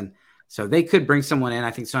Gibson. So they could bring someone in.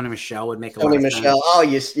 I think Sony Michel would make a lot of sense. Oh,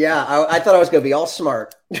 yes, yeah. I thought I was going to be all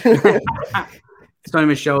smart. Sony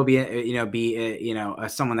Michel would be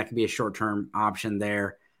someone that could be a short-term option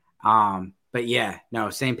there. But yeah, no,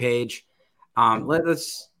 same page. I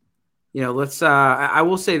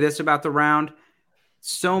will say this about the round.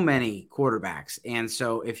 So many quarterbacks. And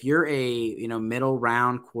so if you're a, middle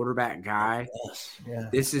round quarterback guy,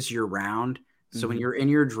 this is your round. So when you're in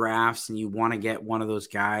your drafts and you want to get one of those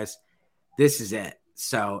guys, this is it.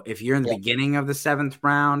 So if you're in the beginning of the 7th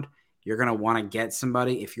round, you're going to want to get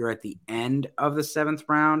somebody. If you're at the end of the 7th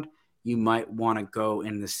round, you might want to go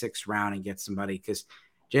in the 6th round and get somebody, because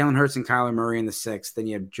Jalen Hurts and Kyler Murray in the 6th. Then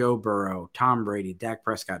you have Joe Burrow, Tom Brady, Dak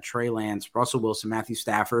Prescott, Trey Lance, Russell Wilson, Matthew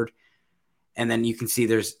Stafford. And then you can see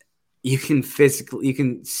you can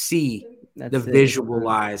see the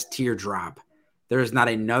visualized teardrop. There is not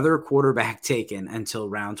another quarterback taken until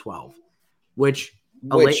round 12, which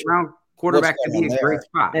a late round quarterback could be a great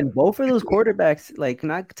spot. And both of those quarterbacks, like,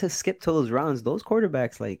 not to skip to those rounds, those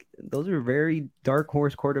quarterbacks, like, those are very dark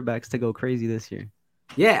horse quarterbacks to go crazy this year.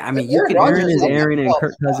 Yeah, I mean, Aaron and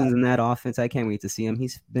Kirk Cousins in that offense. I can't wait to see him.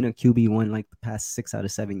 He's been a QB1 like the past 6 out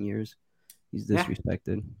of 7 years. He's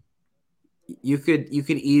disrespected. You could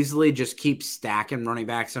easily just keep stacking running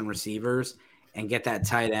backs and receivers and get that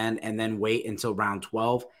tight end and then wait until round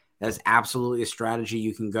 12. That's absolutely a strategy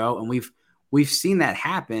you can go. And we've seen that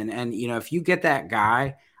happen. And, if you get that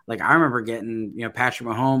guy, like I remember getting, Patrick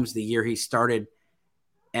Mahomes the year he started,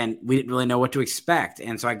 and we didn't really know what to expect.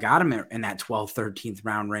 And so I got him in that 12th, 13th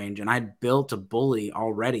round range, and I built a bully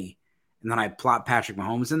already. And then I plot Patrick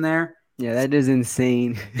Mahomes in there. Yeah, that is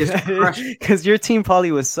insane. Just because your team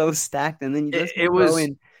probably was so stacked, and then you just it throw was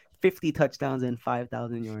in 50 touchdowns and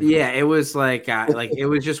 5,000 yards. Yeah, it was like it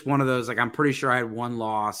was just one of those, like, I'm pretty sure I had one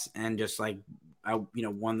loss and just like I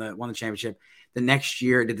won the championship. The next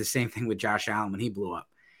year I did the same thing with Josh Allen when he blew up.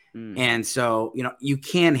 And so, you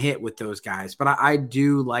can hit with those guys, but I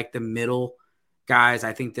do like the middle guys.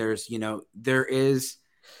 I think there is,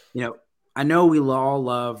 I know we all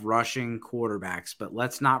love rushing quarterbacks, but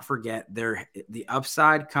let's not forget the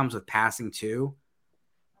upside comes with passing too.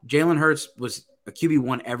 Jalen Hurts was a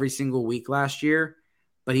QB1 every single week last year,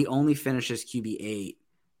 but he only finishes QB8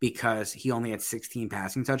 because he only had 16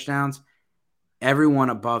 passing touchdowns. Everyone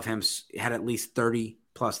above him had at least 30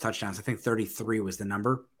 plus touchdowns. I think 33 was the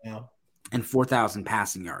number. Yeah. And 4,000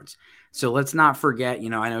 passing yards. So let's not forget,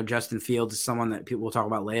 I know Justin Fields is someone that people will talk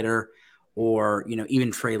about later, or,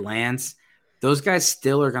 even Trey Lance. Those guys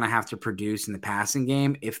still are going to have to produce in the passing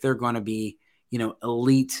game if they're going to be,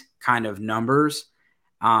 elite kind of numbers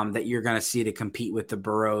that you're going to see to compete with the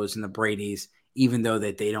Burrows and the Bradys, even though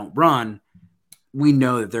that they don't run. We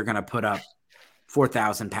know that they're going to put up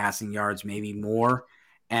 4,000 passing yards, maybe more,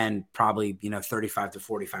 and probably, 35 to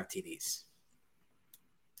 45 TDs.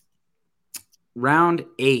 Round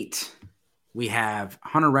 8, we have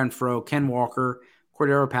Hunter Renfrow, Ken Walker,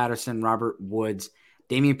 Cordero Patterson, Robert Woods,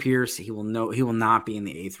 Dameon Pierce. He will not be in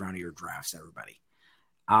the 8th round of your drafts, everybody.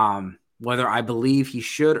 Whether I believe he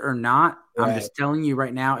should or not, right. I'm just telling you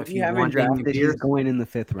right now. If you want Dameon Pierce, he's going in the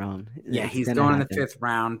 5th round. Yeah, he's going in the 5th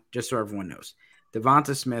round, just so everyone knows.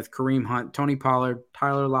 Devonta Smith, Kareem Hunt, Tony Pollard,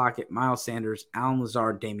 Tyler Lockett, Miles Sanders, Alan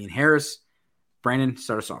Lazard, Damian Harris. Brandon,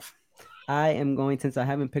 start us off. I am going, since I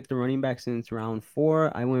haven't picked a running back since round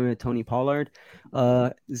 4, I went with Tony Pollard.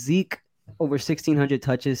 Zeke, over 1,600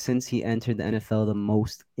 touches since he entered the NFL, the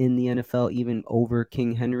most in the NFL, even over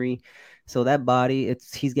King Henry. So that body,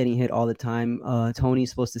 he's getting hit all the time.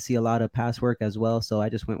 Tony's supposed to see a lot of pass work as well, so I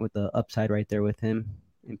just went with the upside right there with him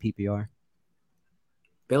in PPR.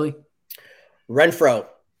 Billy? Renfrow.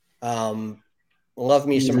 Love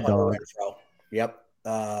me some Renfrow. Yep.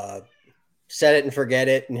 Set it and forget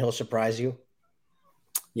it, and he'll surprise you.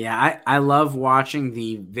 Yeah, I love watching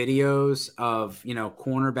the videos of,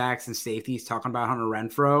 cornerbacks and safeties talking about Hunter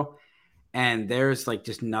Renfrow, and there's like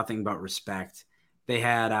just nothing but respect. They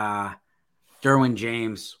had Derwin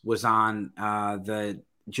James was on the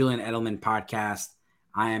Julian Edelman podcast,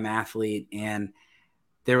 I Am Athlete, and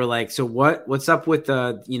they were like, so what's up with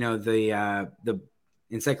the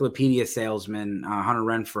encyclopedia salesman, Hunter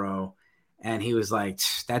Renfrow? And he was like,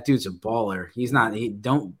 that dude's a baller.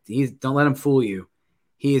 Don't let him fool you.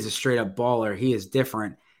 He is a straight up baller. He is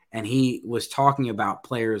different. And he was talking about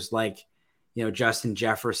players like, Justin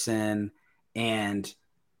Jefferson and,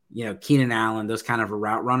 Keenan Allen, those kind of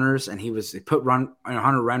route runners. And he put Hunter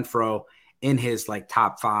Renfrow in his like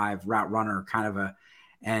top 5 route runner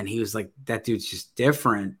and he was like, that dude's just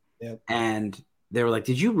different. Yep. And they were like,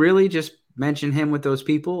 did you really just mention him with those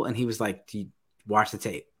people? And he was like, do you watch the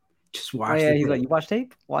tape? Just watch. Yeah, he's like, you watch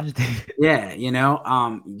tape? Watch the tape. Yeah, you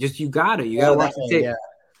gotta watch the tape. Yeah.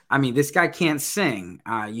 I mean, this guy can't sing.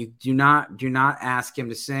 You do not ask him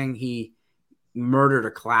to sing. He murdered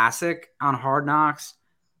a classic on Hard Knocks,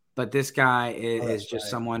 but this guy is just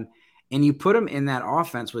someone. And you put him in that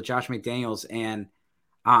offense with Josh McDaniels, and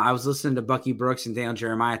I was listening to Bucky Brooks and Daniel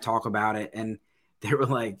Jeremiah talk about it, and they were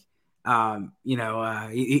like,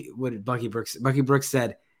 what did Bucky Brooks? Bucky Brooks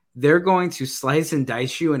said, they're going to slice and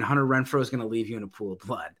dice you, and Hunter Renfrow is going to leave you in a pool of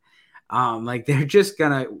blood. They're just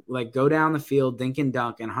going to go down the field, dink and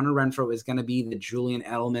dunk, and Hunter Renfrow is going to be the Julian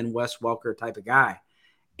Edelman, Wes Welker type of guy.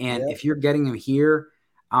 And if you're getting him here,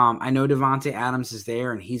 I know Devontae Adams is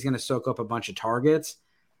there, and he's going to soak up a bunch of targets.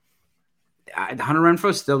 Hunter Renfrow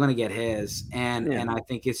is still going to get his, and I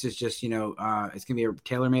think it's just it's going to be a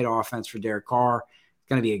tailor-made offense for Derek Carr. It's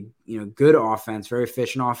going to be a good offense, very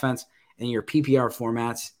efficient offense. In your PPR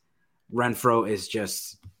formats, Renfrow is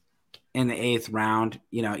just in the 8th round.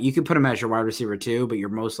 You could put him as your wide receiver 2, but you're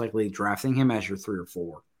most likely drafting him as your 3 or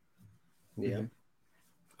 4. Yeah.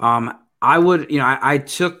 I would, I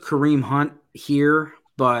took Kareem Hunt here,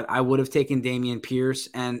 but I would have taken Dameon Pierce,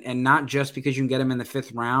 and not just because you can get him in the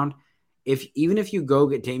 5th round. Even if you go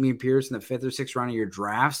get Dameon Pierce in the 5th or 6th round of your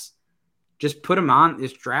drafts, just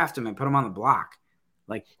draft him and put him on the block.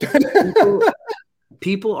 Like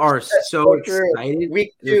People are That's so so true. excited.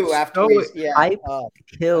 Week They're 2 after so Hype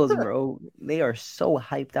kills, bro. They are so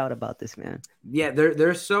hyped out about this, man. Yeah,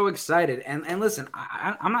 they're so excited. And listen,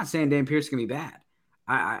 I'm not saying Dan Pierce can be bad.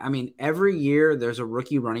 I mean, every year there's a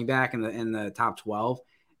rookie running back in the top 12.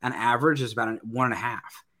 An average is about 1.5,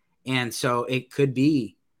 and so it could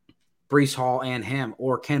be Brees Hall and him,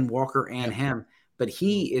 or Ken Walker and him. But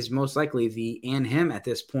he is most likely the and him at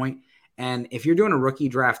this point. And if you're doing a rookie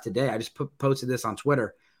draft today, I just posted this on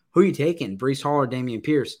Twitter. Who are you taking, Brees Hall or Dameon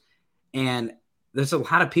Pierce? And there's a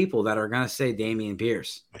lot of people that are going to say Dameon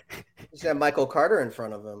Pierce. He's got Michael Carter in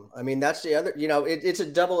front of him. I mean, that's the other, it's a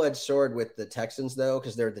double-edged sword with the Texans, though,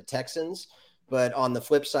 because they're the Texans. But on the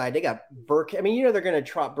flip side, they got Burkhead. I mean, they're going to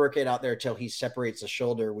trot Burkhead out there until he separates the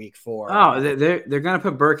shoulder week 4. Oh, they're going to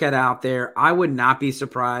put Burkhead out there. I would not be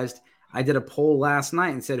surprised. I did a poll last night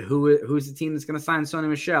and said, who's the team that's going to sign Sony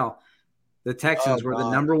Michel? The Texans were the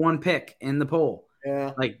number 1 pick in the poll.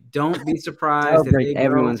 Yeah. Like, don't be surprised. That'll break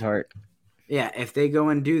everyone's heart. Yeah, if they go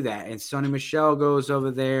and do that, and Sony Michel goes over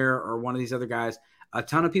there or one of these other guys, a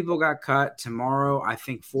ton of people got cut tomorrow. I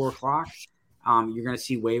think 4:00. You're going to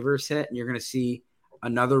see waivers hit, and you're going to see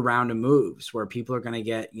another round of moves where people are going to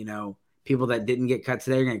get, people that didn't get cut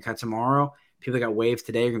today are going to cut tomorrow. People that got waived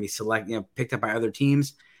today are going to be picked up by other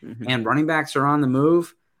teams. Mm-hmm. And running backs are on the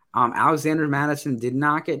move. Alexander Mattison did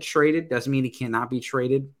not get traded. Doesn't mean he cannot be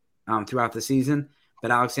traded throughout the season.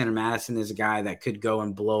 But Alexander Mattison is a guy that could go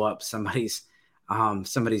and blow up somebody's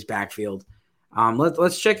backfield.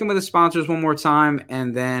 Let's check in with the sponsors one more time,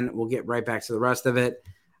 and then we'll get right back to the rest of it.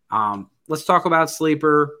 Let's talk about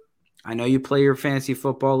Sleeper. I know you play your fantasy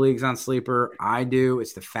football leagues on Sleeper. I do.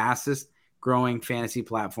 It's the fastest growing fantasy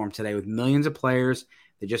platform today with millions of players.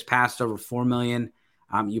 They just passed over 4 million.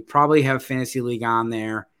 You probably have a fantasy league on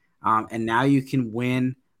there. And now you can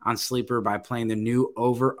win on Sleeper by playing the new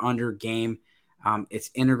over-under game.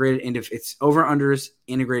 It's over-unders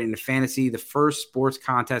integrated into fantasy, the first sports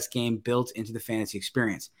contest game built into the fantasy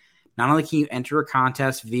experience. Not only can you enter a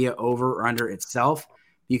contest via over or under itself,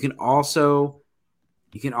 you can also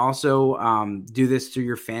do this through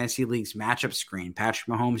your fantasy league's matchup screen. Patrick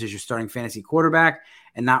Mahomes is your starting fantasy quarterback,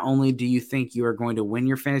 and not only do you think you are going to win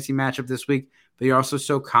your fantasy matchup this week, but you're also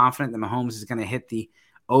so confident that Mahomes is going to hit the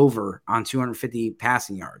over on 250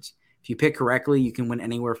 passing yards. If you pick correctly, you can win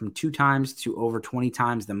anywhere from 2 times to over 20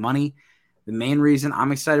 times the money. The main reason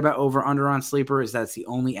I'm excited about over-under on Sleeper is that it's the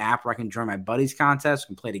only app where I can join my buddies' contest.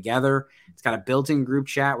 We can play together. It's got a built-in group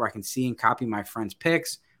chat where I can see and copy my friends'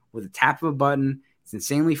 picks with a tap of a button. It's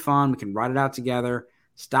insanely fun. We can write it out together.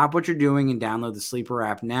 Stop what you're doing and download the Sleeper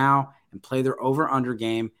app now and play their over-under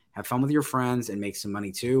game. Have fun with your friends and make some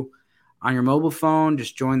money too. On your mobile phone,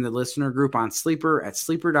 just join the listener group on Sleeper at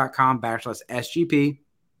sleeper.com/SGP.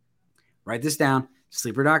 Write this down,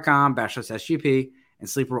 sleeper.com/SGP, and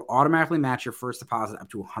Sleeper will automatically match your first deposit up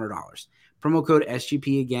to $100. Promo code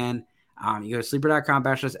SGP again. You go to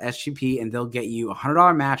sleeper.com/SGP, and they'll get you a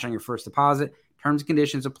 $100 match on your first deposit. Terms and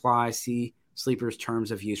conditions apply. See Sleeper's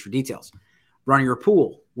terms of use for details. Running your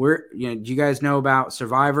pool. Do you guys know about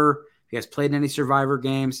Survivor? If you guys played any Survivor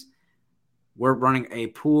games, we're running a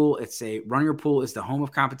pool. Run Your Pool is the home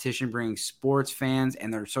of competition, bringing sports fans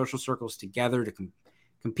and their social circles together to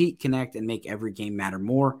compete, connect, and make every game matter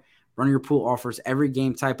more. Run Your Pool offers every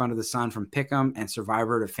game type under the sun, from Pick'em and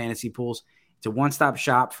Survivor to fantasy pools. It's a one-stop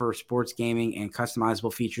shop for sports gaming and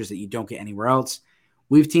customizable features that you don't get anywhere else.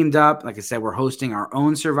 We've teamed up. Like I said, we're hosting our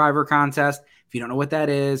own Survivor contest. If you don't know what that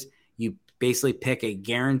is, you basically pick a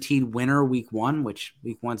guaranteed winner week 1, which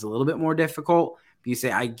week 1's a little bit more difficult. But you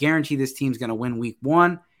say, I guarantee this team's going to win week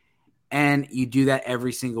 1, and you do that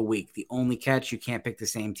every single week. The only catch, you can't pick the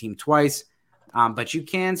same team twice. But you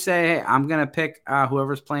can say, hey, I'm going to pick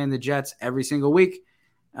whoever's playing the Jets every single week.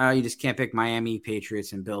 You just can't pick Miami,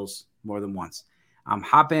 Patriots, and Bills more than once.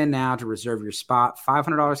 Hop in now to reserve your spot.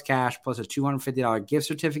 $500 cash plus a $250 gift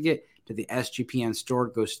certificate to the SGPN store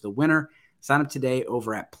goes to the winner. Sign up today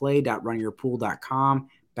over at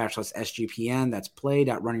play.runyourpool.com/SGPN. That's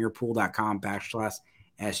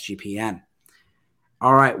play.runyourpool.com/SGPN.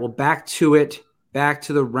 All right, well, back to it. Back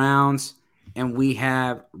to the rounds. And we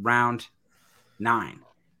have round 9.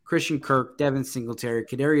 Christian Kirk, Devin Singletary,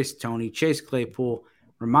 Kadarius Toney, Chase Claypool,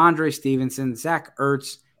 Ramondre Stevenson, Zach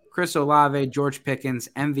Ertz, Chris Olave, George Pickens,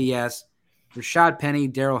 MVS, Rashad Penny,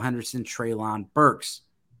 Darrell Henderson, Treylon Burks.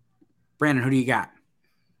 Brandon, who do you got?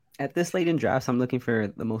 At this late in drafts, I'm looking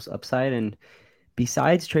for the most upside, and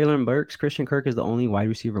besides Treylon Burks, Christian Kirk is the only wide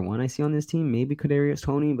receiver 1 I see on this team. Maybe Kadarius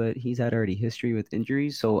Toney, but he's had already history with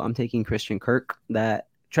injuries, so I'm taking Christian Kirk. That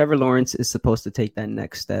Trevor Lawrence is supposed to take that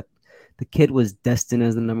next step the kid was destined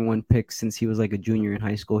as the number one pick since he was like a junior in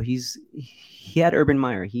high school. He had Urban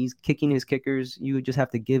Meyer. He's kicking his kickers. You just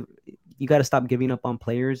have to you got to stop giving up on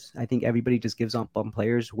players. I think everybody just gives up on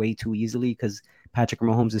players way too easily because Patrick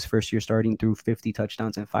Mahomes is first year starting through 50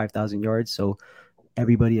 touchdowns and 5,000 yards. So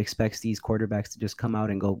everybody expects these quarterbacks to just come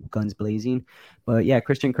out and go guns blazing. But yeah,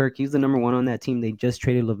 Christian Kirk, he's the number one on that team. They just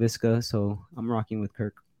traded LaVisca, so I'm rocking with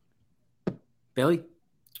Kirk. Billy?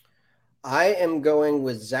 I am going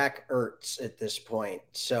with Zach Ertz at this point.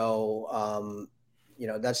 So,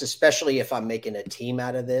 that's especially if I'm making a team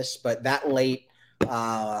out of this. But that late,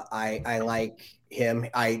 I like him.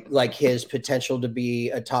 I like his potential to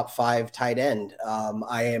be a top 5 tight end.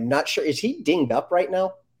 I am not sure. Is he dinged up right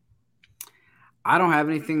now? I don't have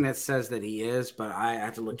anything that says that he is, but I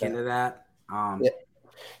have to look into that. Yeah.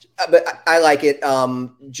 But I like it.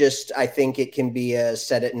 I think it can be a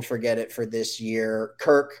set it and forget it for this year.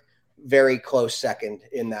 Kirk, very close second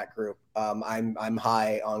in that group. I'm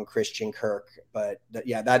high on Christian Kirk, but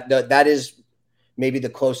that is maybe the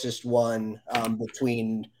closest one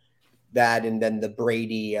between that and then the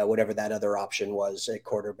Brady, whatever that other option was at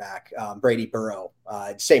quarterback, Brady Burrow.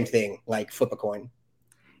 Same thing, like flip a coin.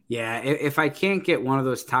 Yeah, if I can't get one of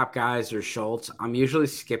those top guys or Schultz, I'm usually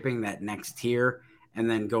skipping that next tier and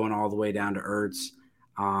then going all the way down to Ertz.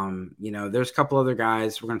 There's a couple other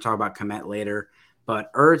guys. We're going to talk about Kmet later.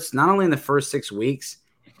 But Ertz, not only in the first 6 weeks,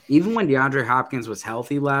 even when DeAndre Hopkins was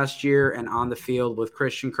healthy last year and on the field with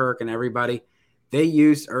Christian Kirk and everybody, they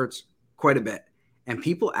used Ertz quite a bit. And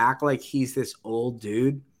people act like he's this old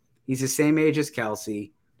dude. He's the same age as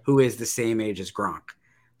Kelsey, who is the same age as Gronk.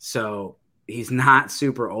 So he's not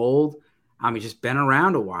super old. He's just been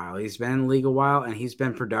around a while. He's been in the league a while, and he's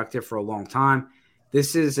been productive for a long time.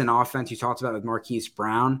 This is an offense you talked about with Marquise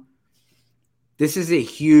Brown. This is a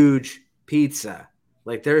huge pizza.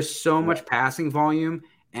 Like, there's so much passing volume,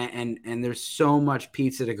 and there's so much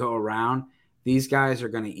pizza to go around. These guys are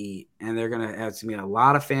going to eat, and they're going to have to meet a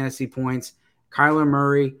lot of fantasy points. Kyler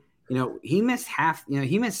Murray, he missed half.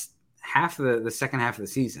 He missed half of the second half of the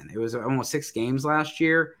season. It was almost 6 games last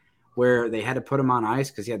year where they had to put him on ice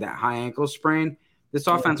because he had that high ankle sprain. This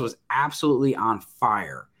offense was absolutely on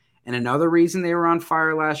fire. And another reason they were on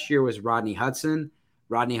fire last year was Rodney Hudson.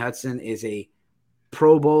 Rodney Hudson is a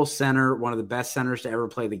Pro Bowl center, one of the best centers to ever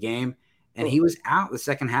play the game. And he was out the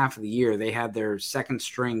second half of the year. They had their second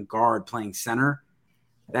string guard playing center.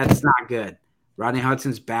 That's not good. Rodney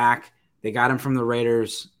Hudson's back. They got him from the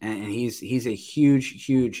Raiders, and he's a huge,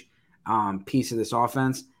 huge piece of this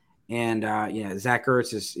offense. And, Zach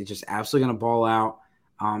Ertz is just absolutely going to ball out,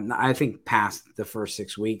 I think, past the first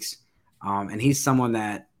 6 weeks. And he's someone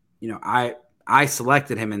that, I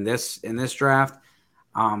selected him in this draft.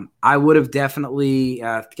 I would have definitely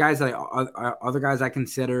other guys I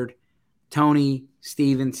considered, Tony,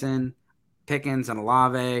 Stevenson, Pickens, and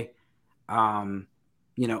Olave.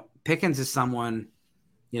 Pickens is someone,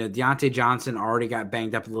 Deontay Johnson already got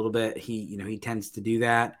banged up a little bit. He tends to do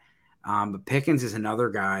that. But Pickens is another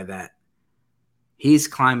guy that he's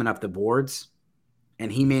climbing up the boards,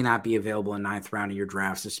 and he may not be available in 9th round of your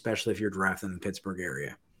drafts, especially if you're drafting in the Pittsburgh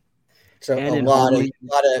area. So a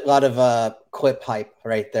lot of clip hype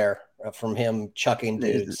right there from him chucking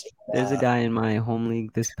dudes. There's a guy in my home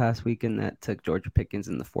league this past weekend that took George Pickens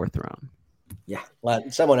in the 4th round. Yeah,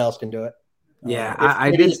 someone else can do it. Yeah,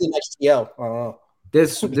 I did the next TO.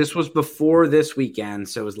 This was before this weekend,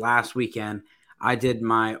 so it was last weekend. I did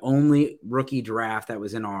my only rookie draft that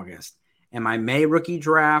was in August, and my May rookie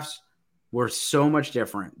drafts were so much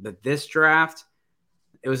different. But this draft,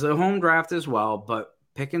 it was a home draft as well, but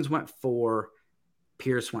Pickens went 4,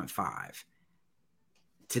 Pierce went 5.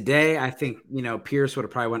 Today, I think, Pierce would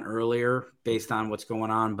have probably went earlier based on what's going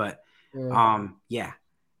on, but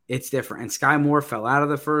it's different. And Sky Moore fell out of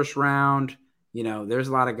the first round. There's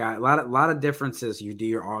a lot of guys, a lot of differences. You do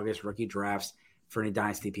your August rookie drafts for any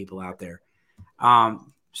dynasty people out there.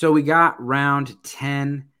 So we got round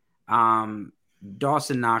 10.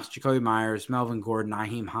 Dawson Knox, Jacoby Myers, Melvin Gordon,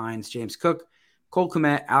 Naheem Hines, James Cook, Cole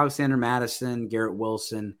Kmet, Alexander Madison, Garrett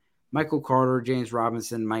Wilson, Michael Carter, James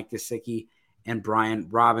Robinson, Mike Gesicki, and Brian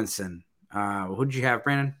Robinson. Who did you have,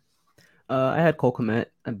 Brandon? I had Cole Kmet.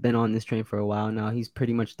 I've been on this train for a while now. He's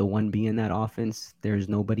pretty much the 1B in that offense. There's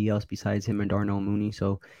nobody else besides him and Darnell Mooney.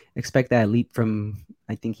 So expect that leap from,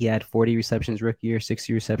 I think he had 40 receptions rookie year,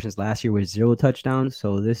 60 receptions last year with 0 touchdowns.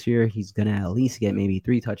 So this year he's going to at least get maybe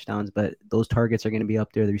 3 touchdowns, but those targets are going to be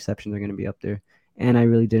up there. The receptions are going to be up there. And I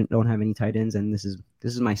really don't have any tight ends. And this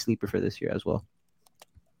is my sleeper for this year as well.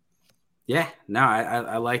 Yeah, no,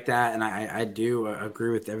 I like that. And I do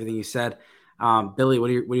agree with everything you said. Billy,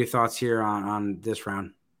 what are your thoughts here on this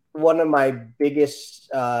round? one of my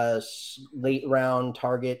biggest late round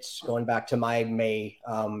targets, going back to my May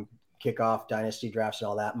kickoff dynasty drafts and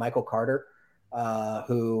all that, Michael Carter,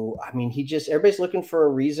 who, I mean, everybody's looking for a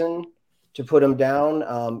reason to put him down.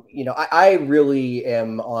 I really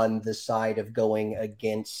am on the side of going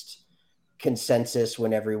against consensus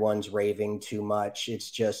when everyone's raving too much. It's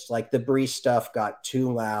just like the Brees stuff got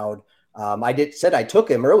too loud. Said I took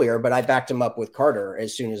him earlier, but I backed him up with Carter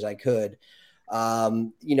as soon as I could. I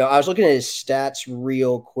was looking at his stats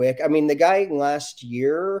real quick. I mean, the guy last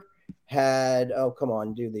year had, oh, come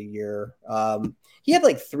on, do the year. He had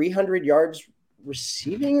like 300 yards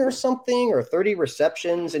receiving or something, or 30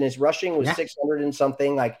 receptions, and his rushing was 600 and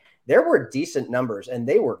something. Like, there were decent numbers, and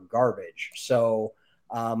they were garbage. So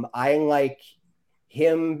I like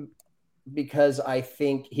him because I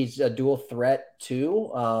think he's a dual threat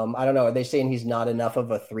too. I don't know. Are they saying he's not enough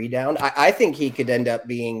of a 3-down? I think he could end up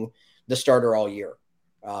being the starter all year.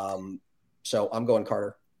 So I'm going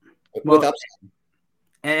Carter. With upside.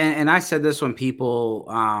 And I said this when people,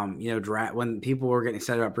 when people were getting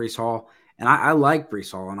excited about Brees Hall, and I like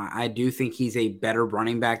Brees Hall, and I do think he's a better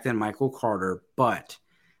running back than Michael Carter. But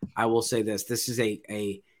I will say this: this is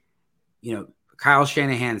a Kyle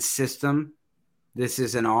Shanahan's system. This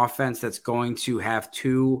is an offense that's going to have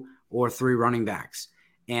 2 or 3 running backs,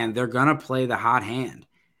 and they're going to play the hot hand.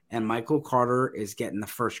 And Michael Carter is getting the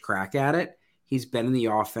first crack at it. He's been in the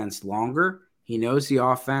offense longer. He knows the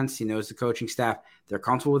offense. He knows the coaching staff. They're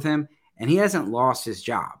comfortable with him, and he hasn't lost his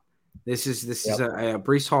job. This is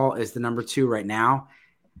Brees Hall is the number 2 right now.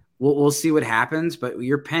 We'll see what happens, but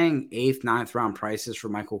you're paying 8th, 9th round prices for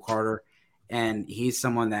Michael Carter, and he's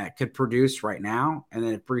someone that could produce right now. And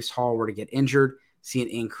then if Brees Hall were to get injured, see an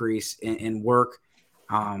increase in work.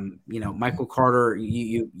 Michael Carter,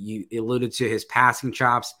 you alluded to his passing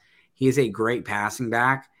chops. He is a great passing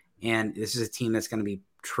back, and this is a team that's going to be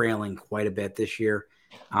trailing quite a bit this year.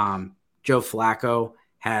 Joe Flacco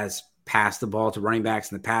has passed the ball to running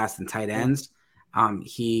backs in the past and tight ends.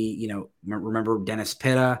 Remember Dennis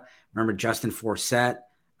Pitta, remember Justin Forsett.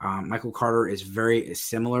 Michael Carter is very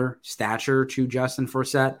similar stature to Justin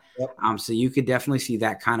Forsett. Yep. So you could definitely see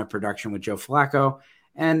that kind of production with Joe Flacco.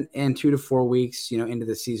 And in 2 to 4 weeks, into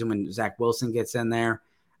the season when Zach Wilson gets in there,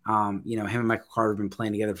 him and Michael Carter have been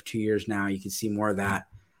playing together for 2 years now. You can see more of that.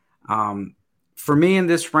 For me in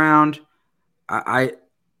this round, I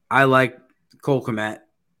like Cole Kmet.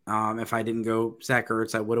 If I didn't go Zach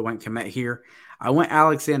Ertz, I would have went Kmet here. I went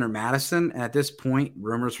Alexander Madison, and at this point,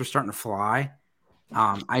 rumors were starting to fly.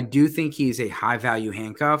 I do think he's a high-value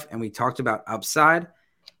handcuff, and we talked about upside.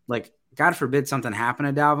 Like, God forbid something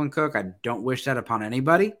happened to Dalvin Cook. I don't wish that upon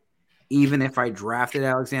anybody, even if I drafted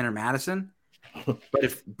Alexander Madison. But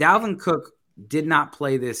if Dalvin Cook did not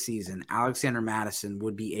play this season, Alexander Madison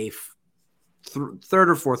would be a 3rd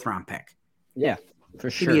or 4th round pick. Yeah, for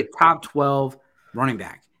sure. He'd be a top 12 running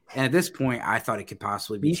back. And at this point, I thought it could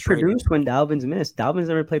possibly be. He's produced when Dalvin's missed. Dalvin's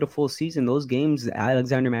never played a full season. Those games,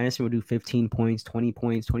 Alexander Madison would do 15 points, 20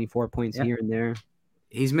 points, 24 points here and there.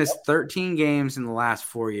 He's missed 13 games in the last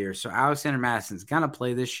 4 years. So Alexander Madison's going to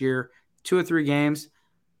play this year, 2 or 3 games.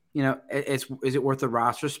 Is it worth a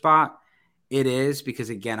roster spot? It is, because,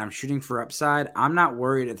 again, I'm shooting for upside. I'm not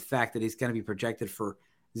worried at the fact that he's going to be projected for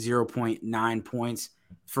 0.9 points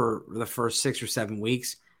for the first 6 or 7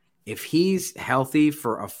 weeks. If he's healthy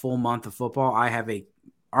for a full month of football, I have a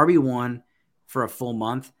RB1 for a full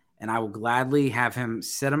month, and I will gladly have him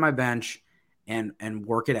sit on my bench and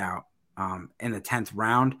work it out in the 10th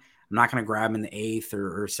round. I'm not going to grab him in the 8th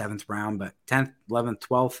or 7th round, but 10th, 11th,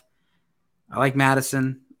 12th. I like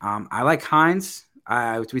Madison. I like Hines.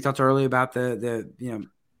 We talked earlier about the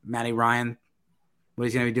Matty Ryan, what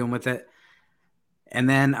he's going to be doing with it. And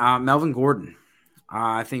then Melvin Gordon.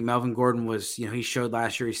 I think Melvin Gordon was, he showed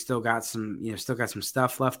last year he's still got some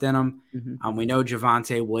stuff left in him. Mm-hmm. We know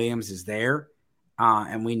Javonte Williams is there,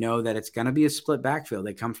 and we know that it's going to be a split backfield.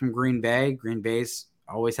 They come from Green Bay. Green Bay's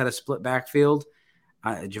always had a split backfield.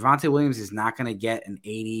 Javonte Williams is not going to get an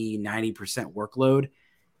 80, 90% workload.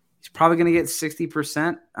 He's probably going to get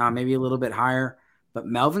 60%, maybe a little bit higher. But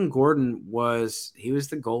Melvin Gordon was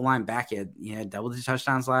the goal line back. He had double-digit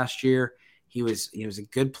touchdowns last year. He was a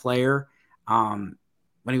good player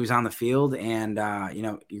when he was on the field, and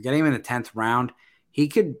you're getting him in the 10th round. He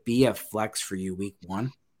could be a flex for you week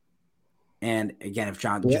 1. And again, if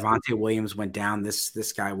Javonte Williams went down,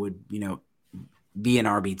 this guy would be an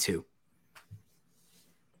RB2.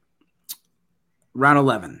 Round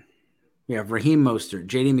 11, we have Raheem Mostert,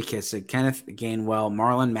 J.D. McKissick, Kenneth Gainwell,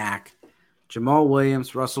 Marlon Mack, Jamal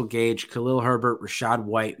Williams, Russell Gage, Khalil Herbert, Rashad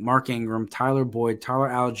White, Mark Ingram, Tyler Boyd, Tyler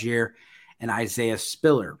Algier, and Isaiah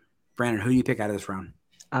Spiller. Brandon, who do you pick out of this round?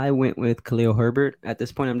 I went with Khalil Herbert. At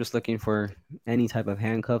this point, I'm just looking for any type of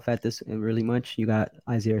handcuff at this really much. You got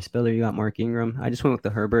Isaiah Spiller, you got Mark Ingram. I just went with the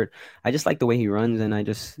Herbert. I just like the way he runs, and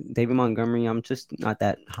David Montgomery, I'm just not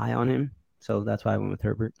that high on him. So that's why I went with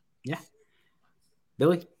Herbert. Yeah.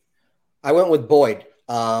 Billy? I went with Boyd.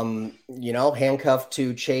 Handcuffed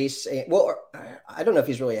to Chase. Well, I don't know if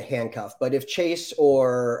he's really a handcuff, but if Chase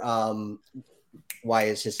or why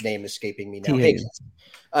is his name escaping me now? Higgins.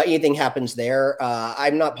 Anything happens there.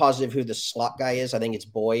 I'm not positive who the slot guy is. I think it's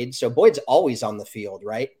Boyd. So Boyd's always on the field,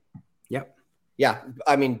 right? Yep. Yeah.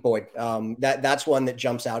 I mean, Boyd. That's one that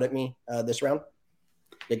jumps out at me this round.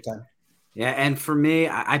 Big time. Yeah. And for me,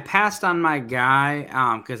 I passed on my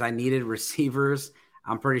guy because I needed receivers.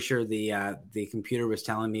 I'm pretty sure the computer was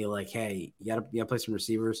telling me like, hey, you gotta play some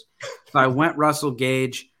receivers. So I went Russell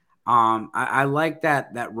Gage. I like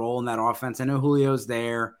that role in that offense. I know Julio's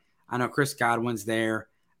there. I know Chris Godwin's there.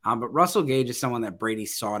 But Russell Gage is someone that Brady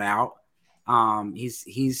sought out.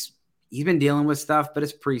 He's been dealing with stuff, but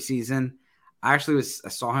it's preseason. I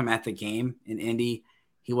saw him at the game in Indy.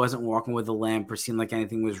 He wasn't walking with a limp or seemed like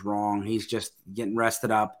anything was wrong. He's just getting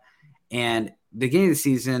rested up. And beginning of the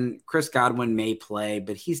season, Chris Godwin may play,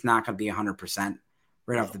 but he's not going to be 100%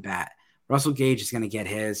 right off the bat. Russell Gage is going to get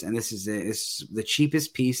his, and this is the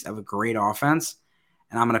cheapest piece of a great offense,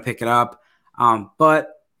 and I'm going to pick it up.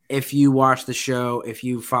 But if you watch the show, if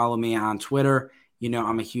you follow me on Twitter, you know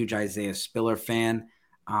I'm a huge Isaiah Spiller fan.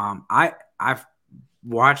 I've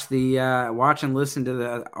watched watch and listen to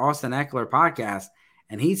the Austin Eckler podcast,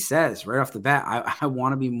 and he says right off the bat, I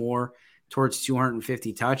want to be more towards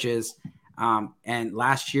 250 touches. And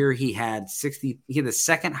last year he had 60. He had the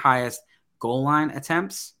second highest goal line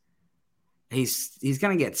attempts. He's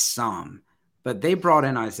going to get some, but they brought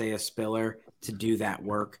in Isaiah Spiller to do that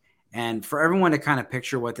work. And for everyone to kind of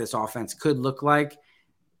picture what this offense could look like,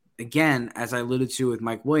 again, as I alluded to with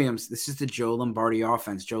Mike Williams, this is the Joe Lombardi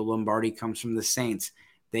offense. Joe Lombardi comes from the Saints.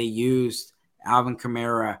 They used Alvin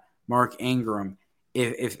Kamara, Mark Ingram.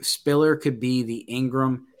 If Spiller could be the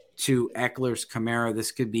Ingram to Eckler's Kamara,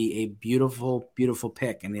 this could be a beautiful, beautiful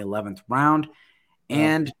pick in the 11th round.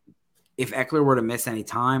 And if Eckler were to miss any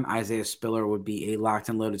time, Isaiah Spiller would be a locked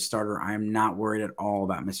and loaded starter. I am not worried at all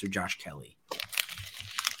about Mr. Josh Kelly.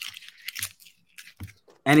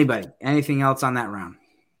 Anybody? Anything else on that round?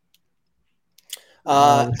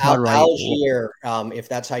 Algier, if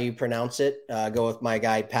that's how you pronounce it, go with my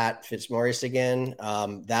guy Pat Fitzmaurice again.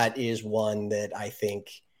 That is one that I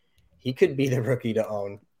think he could be the rookie to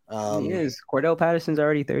own. He is. Cordell Patterson's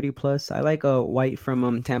already 30 plus. I like a White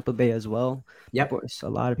from Tampa Bay as well. Yep. A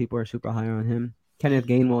lot of people are super high on him. Kenneth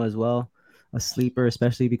Gainwell as well, a sleeper,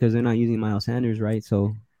 especially because they're not using Miles Sanders, right?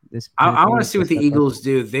 So I want to see what the Eagles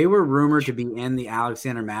do. They were rumored to be in the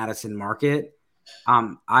Alexander Madison market.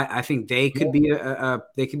 I think they could be a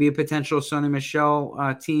potential Sonny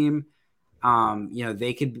Michel team.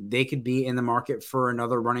 They could be in the market for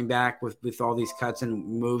another running back with all these cuts and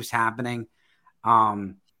moves happening.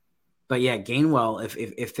 But yeah, Gainwell,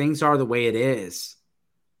 if things are the way it is,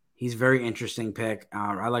 he's a very interesting pick.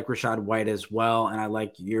 I like Rachaad White as well, and I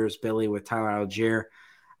like yours, Billy, with Tyler Algier.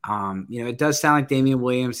 It does sound like Damian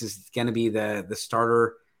Williams is going to be the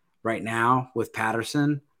starter right now with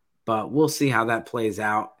Patterson, but we'll see how that plays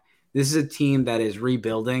out. This is a team that is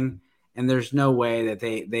rebuilding, and there's no way that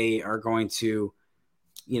they are going to,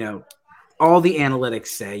 all the analytics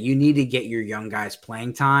say you need to get your young guys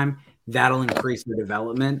playing time. That'll increase their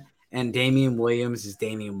development. And Damian Williams is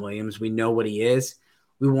Damian Williams. We know what he is.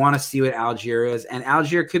 We want to see what Algier is. And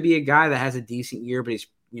Algier could be a guy that has a decent year, but he's,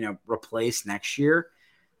 replaced next year.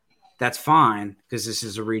 That's fine because this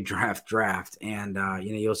is a redraft draft. And,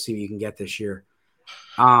 you'll see what you can get this year.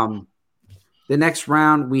 The next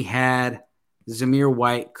round, we had Zamir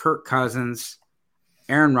White, Kirk Cousins,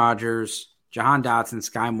 Aaron Rodgers, Jahan Dotson,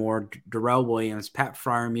 Sky Moore, Darrell Williams, Pat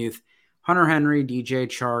Freiermuth, Hunter Henry, DJ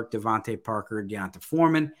Chark, Devontae Parker, Deonta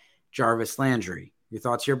Foreman, Jarvis Landry. Your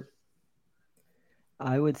thoughts here?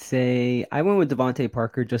 I would say I went with Devontae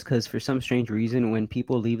Parker just because for some strange reason, when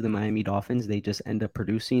people leave the Miami Dolphins, they just end up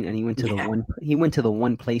producing. And he went to the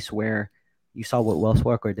one place where you saw what Wells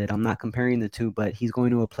Fargo did. I'm not comparing the two, but he's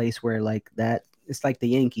going to a place where like that. It's like the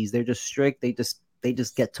Yankees. They're just strict. They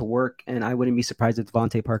just get to work. And I wouldn't be surprised if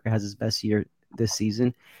Devontae Parker has his best year this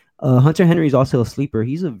season. Hunter Henry is also a sleeper.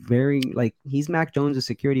 He's he's Mac Jones'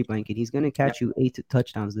 security blanket. He's going to catch you 8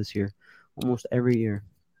 touchdowns this year, almost every year.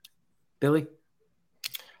 Billy?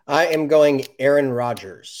 I am going Aaron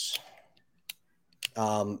Rodgers.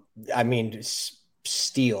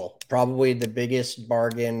 Steal. Probably the biggest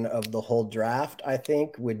bargain of the whole draft, I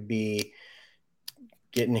think, would be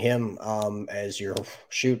getting him as your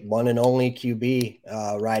one and only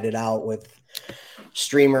QB. Ride it out with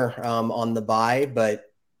Streamer on the bye, but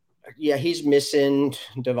yeah, he's missing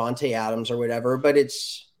Devontae Adams or whatever. But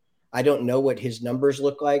I don't know what his numbers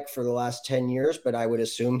look like for the last 10 years, but I would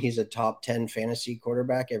assume he's a top 10 fantasy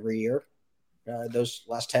quarterback every year. Those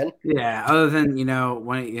last 10. Yeah, other than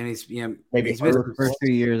when he's maybe he's the first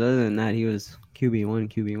 3 years. Other than that, he was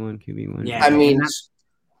QB1. Yeah, I mean,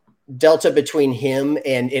 delta between him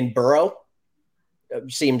and Burrow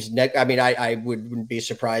seems. I mean, I wouldn't be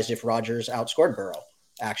surprised if Rodgers outscored Burrow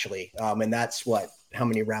actually, and that's how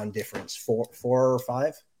many round difference? 4 or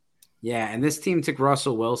 5. Yeah, and this team took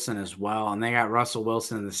Russell Wilson as well, and they got Russell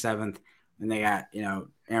Wilson in the 7th, and they got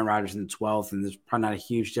Aaron Rodgers in the 12th, and there's probably not a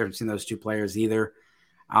huge difference in those two players either.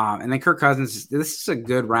 And then Kirk Cousins, this is a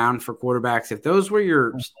good round for quarterbacks. If those were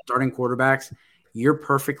your starting quarterbacks, you're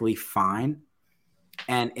perfectly fine.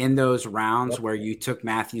 And in those rounds where you took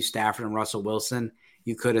Matthew Stafford and Russell Wilson,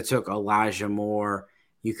 you could have took Elijah Moore,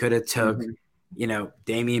 you could have took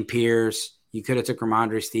Dameon Pierce. You could have took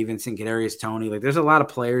Ramondre Stevenson, Kadarius Toney. Like, there's a lot of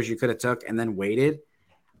players you could have took and then waited.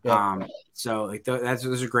 Yeah. So like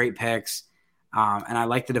those are great picks. And I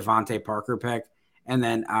like the Devontae Parker pick. And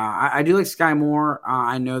then I do like Sky Moore.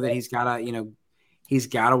 I know that he's got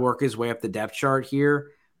to work his way up the depth chart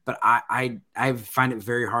here. But I find it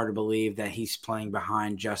very hard to believe that he's playing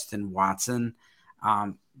behind Justin Watson.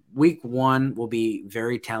 Week 1 will be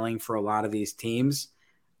very telling for a lot of these teams.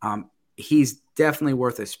 He's definitely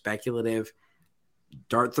worth a speculative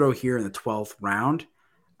dart throw here in the 12th round.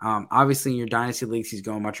 Obviously, in your dynasty leagues, he's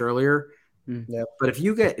going much earlier. Yep. But if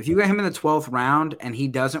you get him in the 12th round and he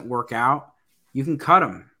doesn't work out, you can cut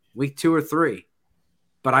him week 2 or 3.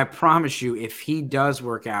 But I promise you, if he does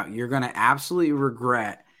work out, you're going to absolutely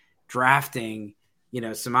regret drafting,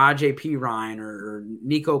 Samaje P. Ryan or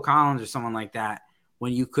Nico Collins or someone like that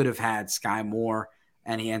when you could have had Sky Moore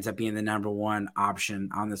and he ends up being the number 1 option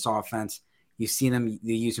on this offense. You've seen them.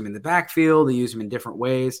 They use him in the backfield. They use him in different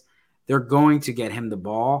ways. They're going to get him the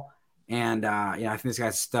ball. And, I think this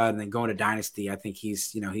guy's a stud. And then going to Dynasty, I think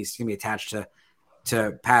he's going to be attached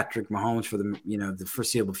to Patrick Mahomes for the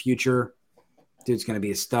foreseeable future. Dude's going to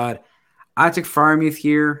be a stud. I took Freiermuth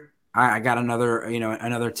here. I got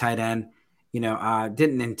another tight end.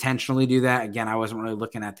 Didn't intentionally do that. Again, I wasn't really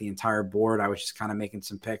looking at the entire board. I was just kind of making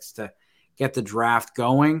some picks to get the draft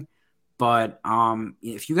going. But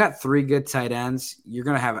if you got 3 good tight ends, you're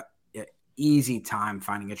going to have an easy time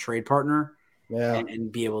finding a trade partner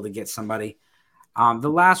and be able to get somebody. The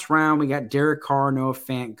last round, we got Derek Carr, Noah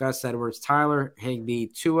Fant, Gus Edwards, Tyler Higbee,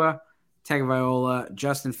 Tua Tagovailoa,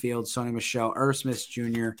 Justin Fields, Sony Michel, Irv Smith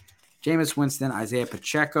Jr., Jameis Winston, Isaiah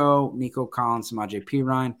Pacheco, Nico Collins, Samaje P.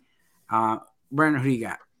 Ryan. Brandon, who do you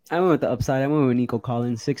got? I went with the upside. I went with Nico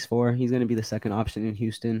Collins, 6'4". He's going to be the second option in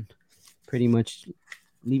Houston. Pretty much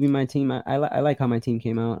leaving my team. I like how my team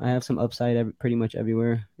came out. I have some upside pretty much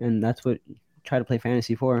everywhere, and that's what I try to play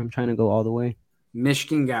fantasy for. I'm trying to go all the way.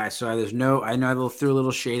 Michigan guy. So I know I threw a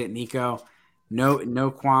little shade at Nico.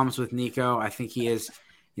 No qualms with Nico. I think he is,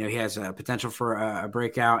 he has a potential for a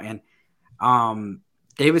breakout. And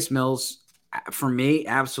Davis Mills, for me,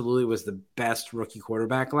 absolutely was the best rookie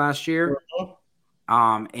quarterback last year.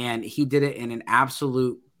 And he did it in an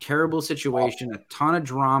absolute terrible situation, a ton of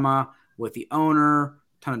drama with the owner,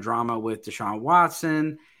 ton of drama with Deshaun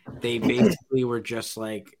Watson. They basically were just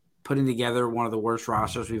like putting together one of the worst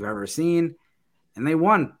rosters we've ever seen. And they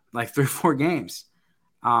won like 3 or 4 games.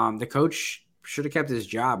 The coach should have kept his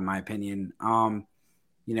job, in my opinion. I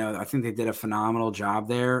think they did a phenomenal job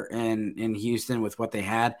there in Houston with what they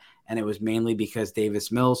had. And it was mainly because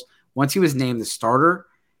Davis Mills, once he was named the starter,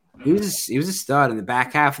 he was a stud. In the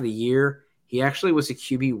back half of the year, he actually was a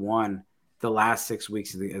QB1 the last 6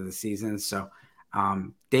 weeks of the season. So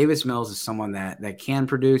Davis Mills is someone that can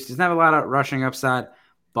produce. Doesn't have a lot of rushing upside,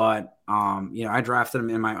 but I drafted him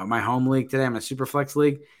in my home league today. I'm in a super flex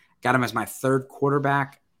league. Got him as my 3rd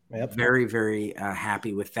quarterback. Yep. Very, very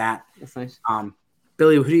happy with that. That's nice.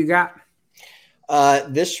 Billy, who do you got?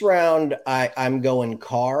 This round, I'm going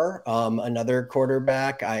Carr, another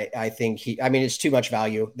quarterback. I think it's too much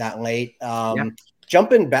value that late.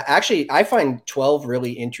 Jumping back, actually, I find 12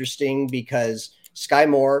 really interesting because Sky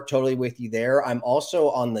Moore, totally with you there. I'm also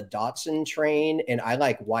on the Dotson train, and I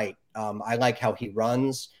like White. I like how he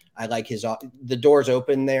runs. I like the doors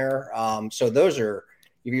open there. So those are,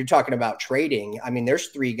 if you're talking about trading, there's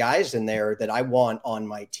 3 guys in there that I want on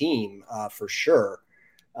my team for sure.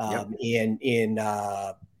 In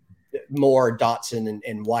Moore, Dotson,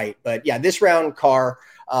 and White. But yeah, this round, Carr.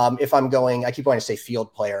 If I'm going, I keep wanting to say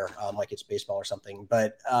field player, like it's baseball or something.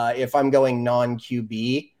 But if I'm going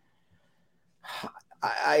non-QB,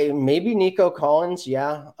 I maybe Nico Collins.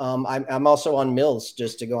 Yeah. I'm also on Mills,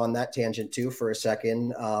 just to go on that tangent too for a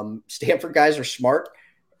second. Stanford guys are smart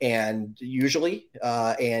and usually,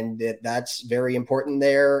 and that's very important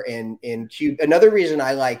there. And in another reason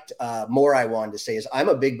I liked more, I wanted to say is I'm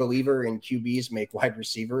a big believer in QBs make wide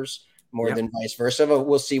receivers more than vice versa. But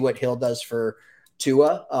we'll see what Hill does for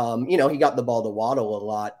Tua. He got the ball to Waddle a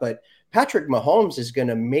lot, but Patrick Mahomes is going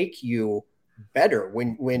to make you better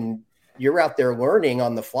when you're out there learning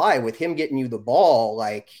on the fly with him getting you the ball,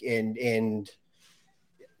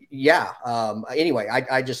 anyway,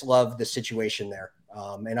 I just love the situation there.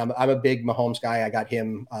 And I'm a big Mahomes guy. I got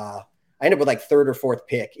him. I ended up with like third or fourth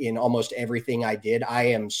pick in almost everything I did. I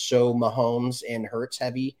am so Mahomes and Hurts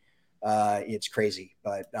heavy. It's crazy.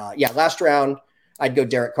 But last round, I'd go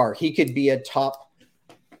Derek Carr. He could be a top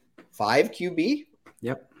 5 QB.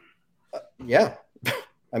 Yep. Yeah.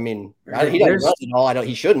 I mean, he doesn't run at all.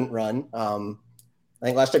 He shouldn't run. I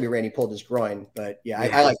think last time he ran, he pulled his groin. But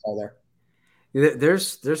I like all there.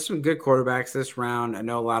 There's some good quarterbacks this round. I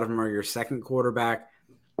know a lot of them are your second quarterback.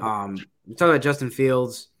 You talk about Justin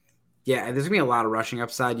Fields. Yeah, there's gonna be a lot of rushing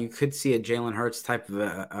upside. You could see a Jalen Hurts type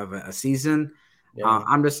of a season. Yeah.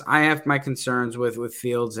 I have my concerns with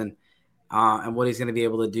Fields and what he's going to be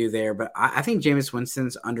able to do there. But I think Jameis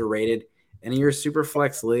Winston's underrated. And in your super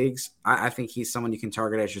flex leagues, I think he's someone you can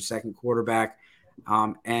target as your second quarterback.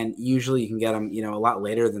 And usually you can get him, a lot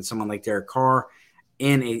later than someone like Derek Carr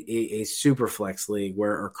in a super flex league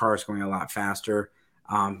where Carr is going a lot faster.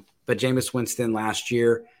 But Jameis Winston last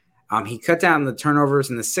year, he cut down the turnovers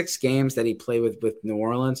in the 6 games that he played with New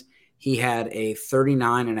Orleans. He had a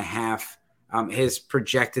 39.5. His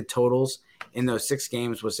projected totals in those 6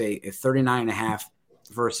 games was a 39.5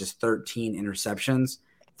 versus 13 interceptions,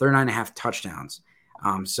 39.5 touchdowns.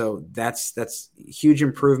 So that's huge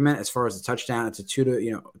improvement as far as the touchdown. It's a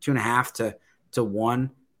 2.5 to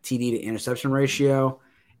 1 TD to interception ratio.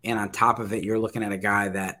 And on top of it, you're looking at a guy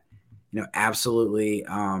that, absolutely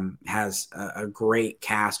has a great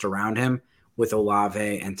cast around him with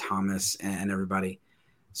Olave and Thomas and everybody.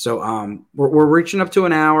 So we're reaching up to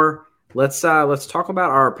an hour. Let's talk about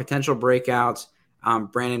our potential breakouts.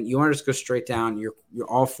 Brandon, you want to just go straight down? You're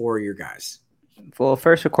all 4 of your guys. Well,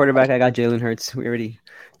 first for quarterback, I got Jalen Hurts. We already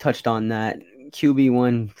touched on that.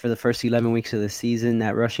 QB1 for the first 11 weeks of the season.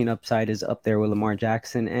 That rushing upside is up there with Lamar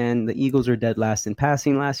Jackson, and the Eagles are dead last in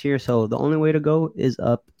passing last year, so the only way to go is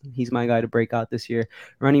up. He's my guy to break out this year.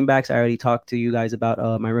 Running backs, I already talked to you guys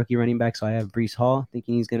about my rookie running back, so I have Breece Hall,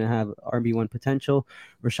 thinking he's going to have RB1 potential.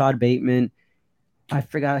 Rashad Bateman, I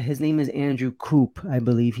forgot his name is Andrew Coop, I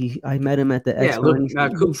believe. I met him at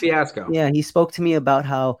the Coop Fiasco. Yeah, he spoke to me about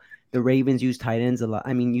how the Ravens use tight ends a lot.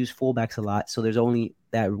 Use fullbacks a lot. So there's only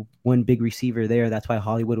that one big receiver there. That's why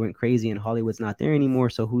Hollywood went crazy, and Hollywood's not there anymore.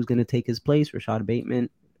 So who's going to take his place? Rashad Bateman,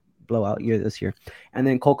 blowout year this year. And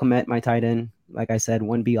then Cole Kmet, my tight end, like I said,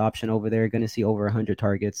 1B option over there, going to see over 100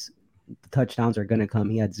 targets. The touchdowns are going to come.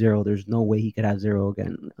 He had 0. There's no way he could have 0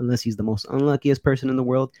 again. Unless he's the most unluckiest person in the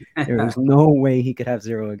world, there is no way he could have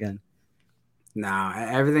 0 again. No,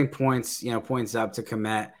 everything points up to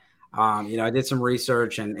Kmet. I did some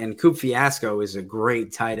research, and Coop Fiasco is a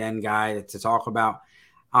great tight end guy to talk about.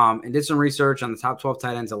 And did some research on the top 12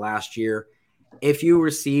 tight ends of last year. If you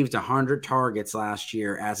received 100 targets last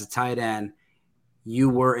year as a tight end, you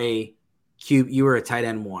were a tight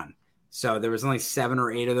end 1. So there was only 7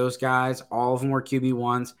 or 8 of those guys. All of them were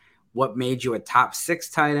QB1s. What made you a top 6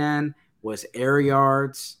 tight end was air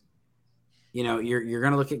yards. You're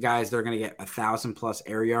going to look at guys that are going to get 1,000+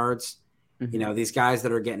 air yards. Mm-hmm. These guys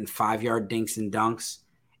that are getting 5-yard dinks and dunks,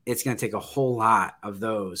 it's going to take a whole lot of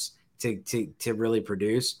those to really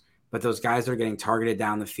produce. But those guys that are getting targeted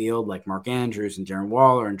down the field, like Mark Andrews and Darren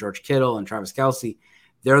Waller and George Kittle and Travis Kelce,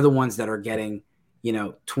 they're the ones that are getting,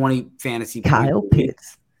 20 fantasy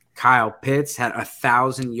points. Kyle Pitts had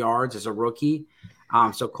 1,000 yards as a rookie.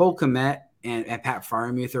 So Cole Kmet and Pat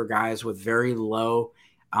Freiermuth are guys with very low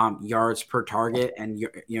yards per target, and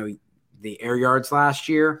the air yards last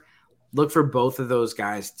year. Look for both of those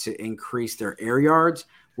guys to increase their air yards,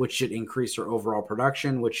 which should increase their overall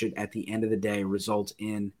production, which should, at the end of the day, result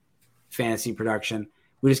in fantasy production.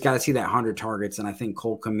 We just got to see that 100 targets, and I think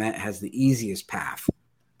Cole Kmet has the easiest path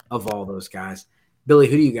of all those guys. Billy,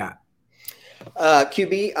 who do you got?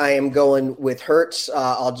 QB, I am going with Hurts.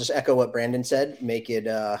 I'll just echo what Brandon said, make it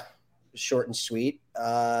short and sweet.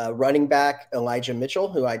 Running back, Elijah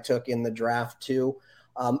Mitchell, who I took in the draft too.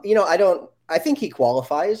 I think he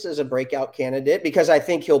qualifies as a breakout candidate because I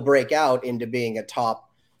think he'll break out into being a top.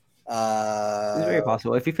 It's very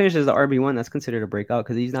possible. If he finishes the RB1, that's considered a breakout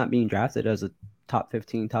because he's not being drafted as a top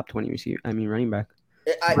 15, top 20 running back.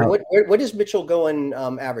 What is Mitchell going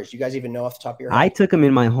average? Do you guys even know off the top of your head? I took him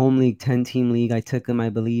in my home league 10-team league. I took him, I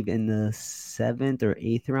believe, in the 7th or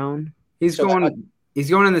 8th round. He's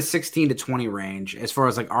going in the 16 to 20 range as far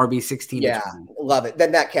as like RB 16 to 20. Love it.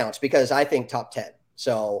 Then that counts because I think top 10.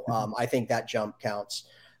 So I think that jump counts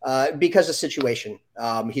because of situation.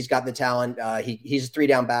 He's got the talent. He's a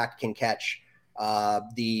 3-down back, can catch.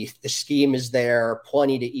 The scheme is there,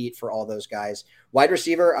 plenty to eat for all those guys. Wide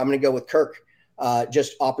receiver, I'm going to go with Kirk.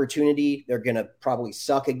 Just opportunity. They're going to probably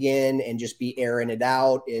suck again and just be airing it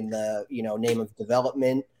out in the name of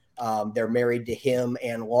development. They're married to him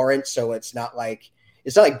and Lawrence, so it's not like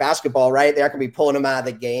basketball, right? They're not going to be pulling him out of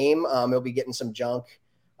the game. He'll be getting some junk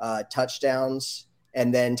touchdowns.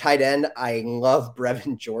 And then tight end, I love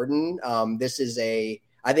Brevin Jordan.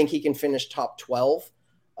 I think he can finish top 12.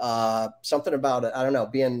 Something about it, I don't know.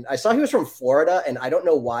 I saw he was from Florida, and I don't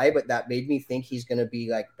know why, but that made me think he's going to be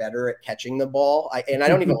like better at catching the ball. I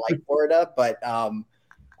don't even like Florida, but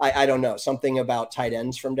I don't know, something about tight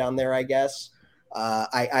ends from down there, I guess.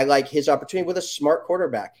 I like his opportunity with a smart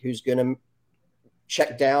quarterback who's going to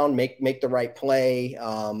check down, make the right play.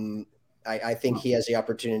 I think he has the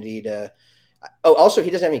opportunity to. Also,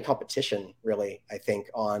 he doesn't have any competition, really, I think,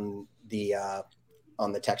 on the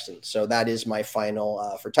Texans. So that is my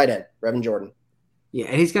final for tight end, Brevin Jordan. Yeah,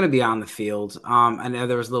 and he's going to be on the field. I know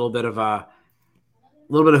there was a little bit of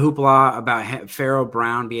hoopla about Pharaoh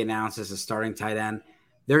Brown being announced as a starting tight end.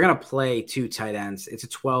 They're going to play 2 tight ends. It's a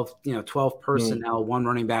 12 personnel, 1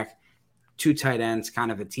 running back, 2 tight ends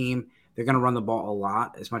kind of a team. They're going to run the ball a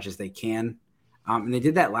lot, as much as they can. And they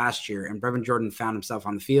did that last year, and Brevin Jordan found himself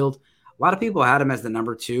on the field. A lot of people had him as the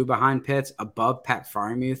number 2 behind Pitts, above Pat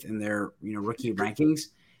Freiermuth in their rookie rankings.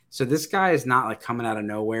 So this guy is not like coming out of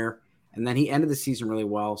nowhere. And then he ended the season really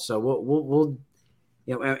well. So we'll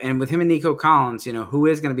and with him and Nico Collins, who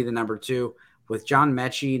is going to be the number 2, with John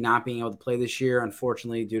Mechie not being able to play this year,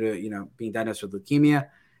 unfortunately, due to being diagnosed with leukemia,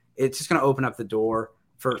 it's just going to open up the door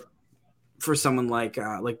for someone like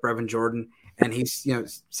Brevin Jordan. And he's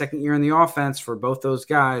second year in the offense for both those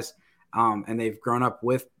guys. And they've grown up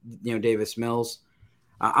with, Davis Mills.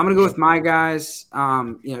 I'm going to go with my guys.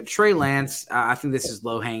 Trey Lance, I think this is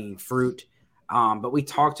low-hanging fruit. But we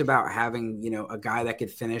talked about having, a guy that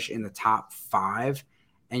could finish in the top 5,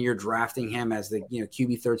 and you're drafting him as the,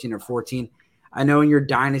 QB 13 or 14. I know in your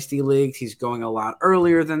dynasty leagues, he's going a lot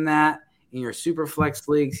earlier than that. In your super flex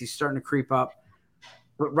leagues, he's starting to creep up.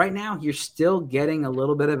 But right now, you're still getting a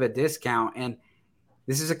little bit of a discount. And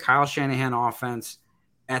this is a Kyle Shanahan offense.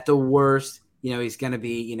 At the worst, he's going to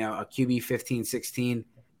be, a QB 15, 16.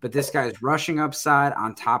 But this guy's rushing upside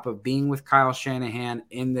on top of being with Kyle Shanahan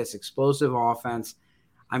in this explosive offense.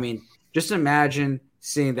 I mean, just imagine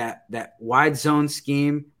seeing that wide zone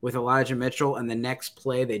scheme with Elijah Mitchell, and the next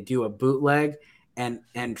play they do a bootleg, and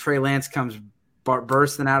Trey Lance comes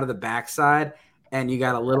bursting out of the backside, and you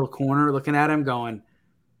got a little corner looking at him going,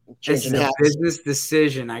 this is a business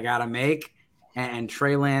decision I got to make. And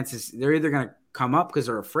Trey Lance they're either going to come up because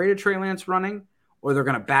they're afraid of Trey Lance running, or they're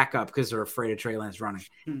going to back up because they're afraid of Trey Lance running.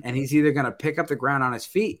 And he's either going to pick up the ground on his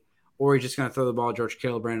feet, or he's just going to throw the ball to George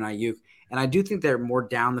Kittle, Brandon Ayuk. And I do think they're more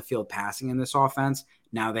down the field passing in this offense.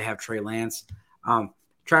 Now they have Trey Lance.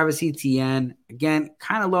 Travis Etienne, again,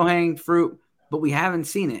 kind of low-hanging fruit, but we haven't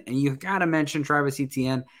seen it. And you've got to mention Travis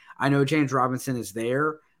Etienne. I know James Robinson is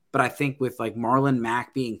there, but I think with like Marlon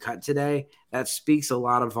Mack being cut today, that speaks a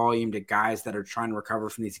lot of volume to guys that are trying to recover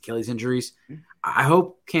from these Achilles injuries. I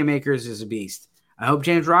hope Cam Akers is a beast. I hope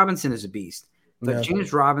James Robinson is a beast. But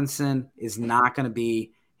James Robinson is not going to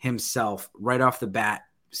be himself right off the bat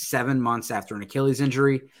 7 months after an Achilles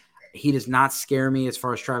injury. He does not scare me as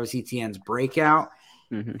far as Travis Etienne's breakout.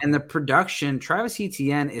 Mm-hmm. And the production, Travis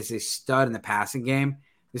Etienne is a stud in the passing game.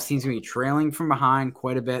 This team's going to be trailing from behind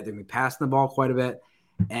quite a bit. They're going to be passing the ball quite a bit.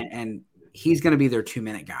 And he's going to be their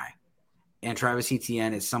 2-minute guy. And Travis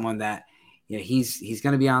Etienne is someone that, he's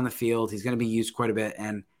going to be on the field. He's going to be used quite a bit.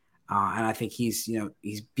 And I think he's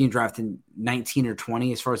being drafted 19 or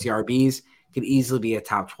 20 as far as the RBs. Could easily be a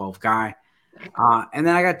top 12 guy. And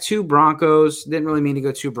then I got 2 Broncos. Didn't really mean to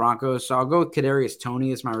go 2 Broncos. So I'll go with Kadarius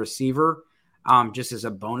Toney as my receiver, just as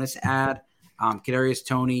a bonus add. Kadarius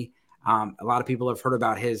Toney, a lot of people have heard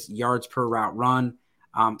about his yards per route run.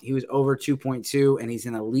 He was over 2.2, and he's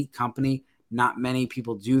in elite company. Not many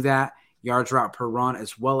people do that. Yards route per run,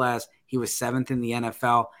 as well as he was 7th in the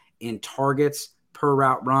NFL in targets per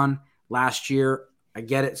route run last year. I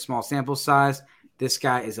get it, small sample size. This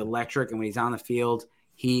guy is electric, and when he's on the field,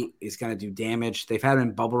 he is going to do damage. They've had him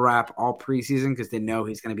in bubble wrap all preseason because they know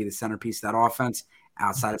he's going to be the centerpiece of that offense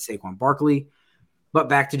outside of Saquon Barkley. But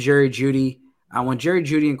back to Jerry Jeudy. When Jerry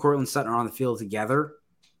Jeudy and Cortland Sutton are on the field together,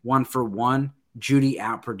 1-for-1, Jeudy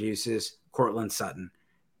outproduces Cortland Sutton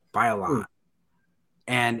by a lot.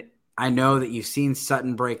 And I know that you've seen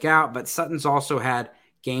Sutton break out, but Sutton's also had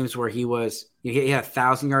games where he had a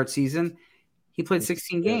 1,000-yard season. He played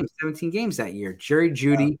 16 games, 17 games that year. Jerry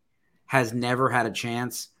Jeudy has never had a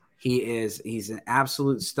chance. He's an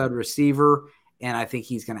absolute stud receiver, and I think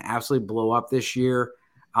he's going to absolutely blow up this year.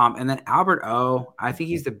 And then Albert O, I think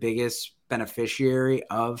he's the biggest beneficiary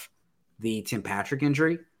of the Tim Patrick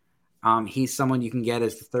injury. He's someone you can get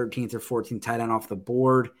as the 13th or 14th tight end off the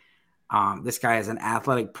board. This guy has an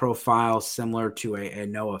athletic profile similar to a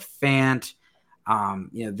Noah Fant.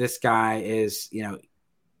 This guy is,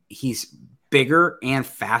 he's bigger and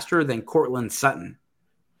faster than Cortland Sutton,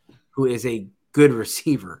 who is a good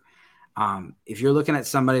receiver. If you're looking at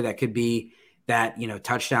somebody that could be that,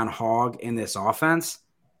 touchdown hog in this offense,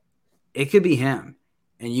 it could be him.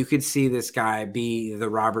 And you could see this guy be the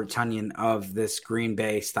Robert Tonyan of this Green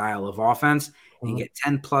Bay style of offense and get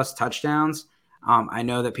 10-plus touchdowns. I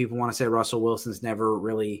know that people want to say Russell Wilson's never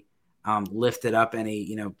really lifted up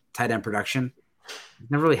any, tight end production.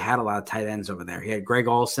 He's never really had a lot of tight ends over there. He had Greg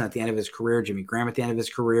Olsen at the end of his career, Jimmy Graham at the end of his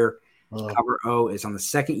career. Albert O is on the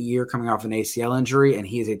second year coming off an ACL injury, and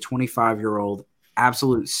he is a 25-year-old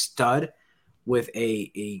absolute stud with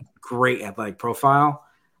a great athletic profile.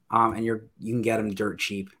 And you can get him dirt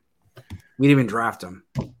cheap. We didn't even draft him.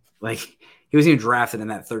 Like, he wasn't even drafted in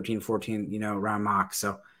that 13, 14, round mock.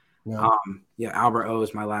 So, Albert O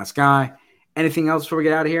is my last guy. Anything else before we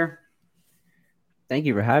get out of here? Thank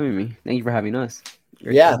you for having me. Thank you for having us.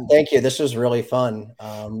 Thank you. This was really fun.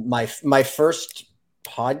 My first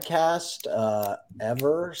podcast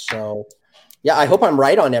ever. So, I hope I'm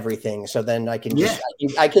right on everything. So then I can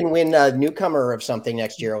I can win a newcomer of something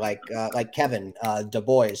next year, like Kevin Du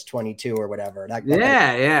Bois 22 or whatever.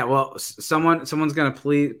 Well, someone's gonna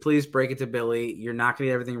please break it to Billy. You're not gonna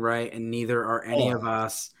get everything right, and neither are any of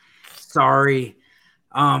us. Sorry.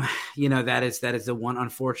 That is the one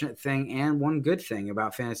unfortunate thing and one good thing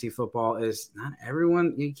about fantasy football is not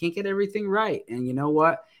everyone, you can't get everything right. And you know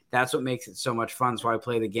what? That's what makes it so much fun. That's why I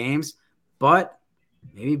play the games. But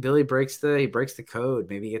maybe Billy breaks the code.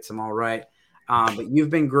 Maybe he gets them all right. But you've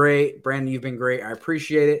been great. Brandon, you've been great. I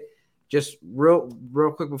appreciate it. Just real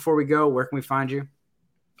quick before we go, where can we find you?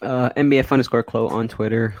 NBF_Clo on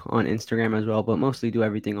Twitter, on Instagram as well, but mostly do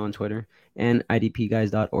everything on Twitter. And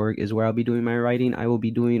idpguys.org is where I'll be doing my writing. I will be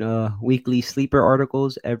doing weekly sleeper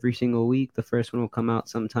articles every single week. The first one will come out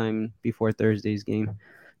sometime before Thursday's game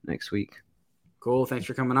next week. Cool. Thanks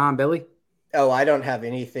for coming on, Billy. Oh, I don't have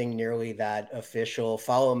anything nearly that official.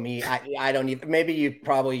 Follow me. I don't even, maybe you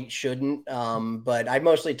probably shouldn't, but I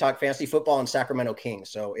mostly talk fantasy football and Sacramento Kings.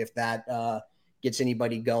 So if that gets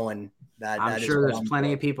anybody going, I'm sure there's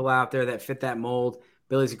plenty of people out there that fit that mold.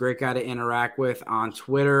 Billy's a great guy to interact with on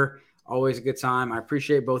Twitter. Always a good time. I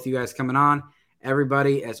appreciate both of you guys coming on.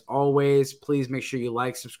 Everybody, as always, please make sure you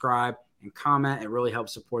like, subscribe, and comment. It really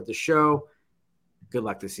helps support the show. Good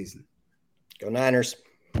luck this season. Go Niners.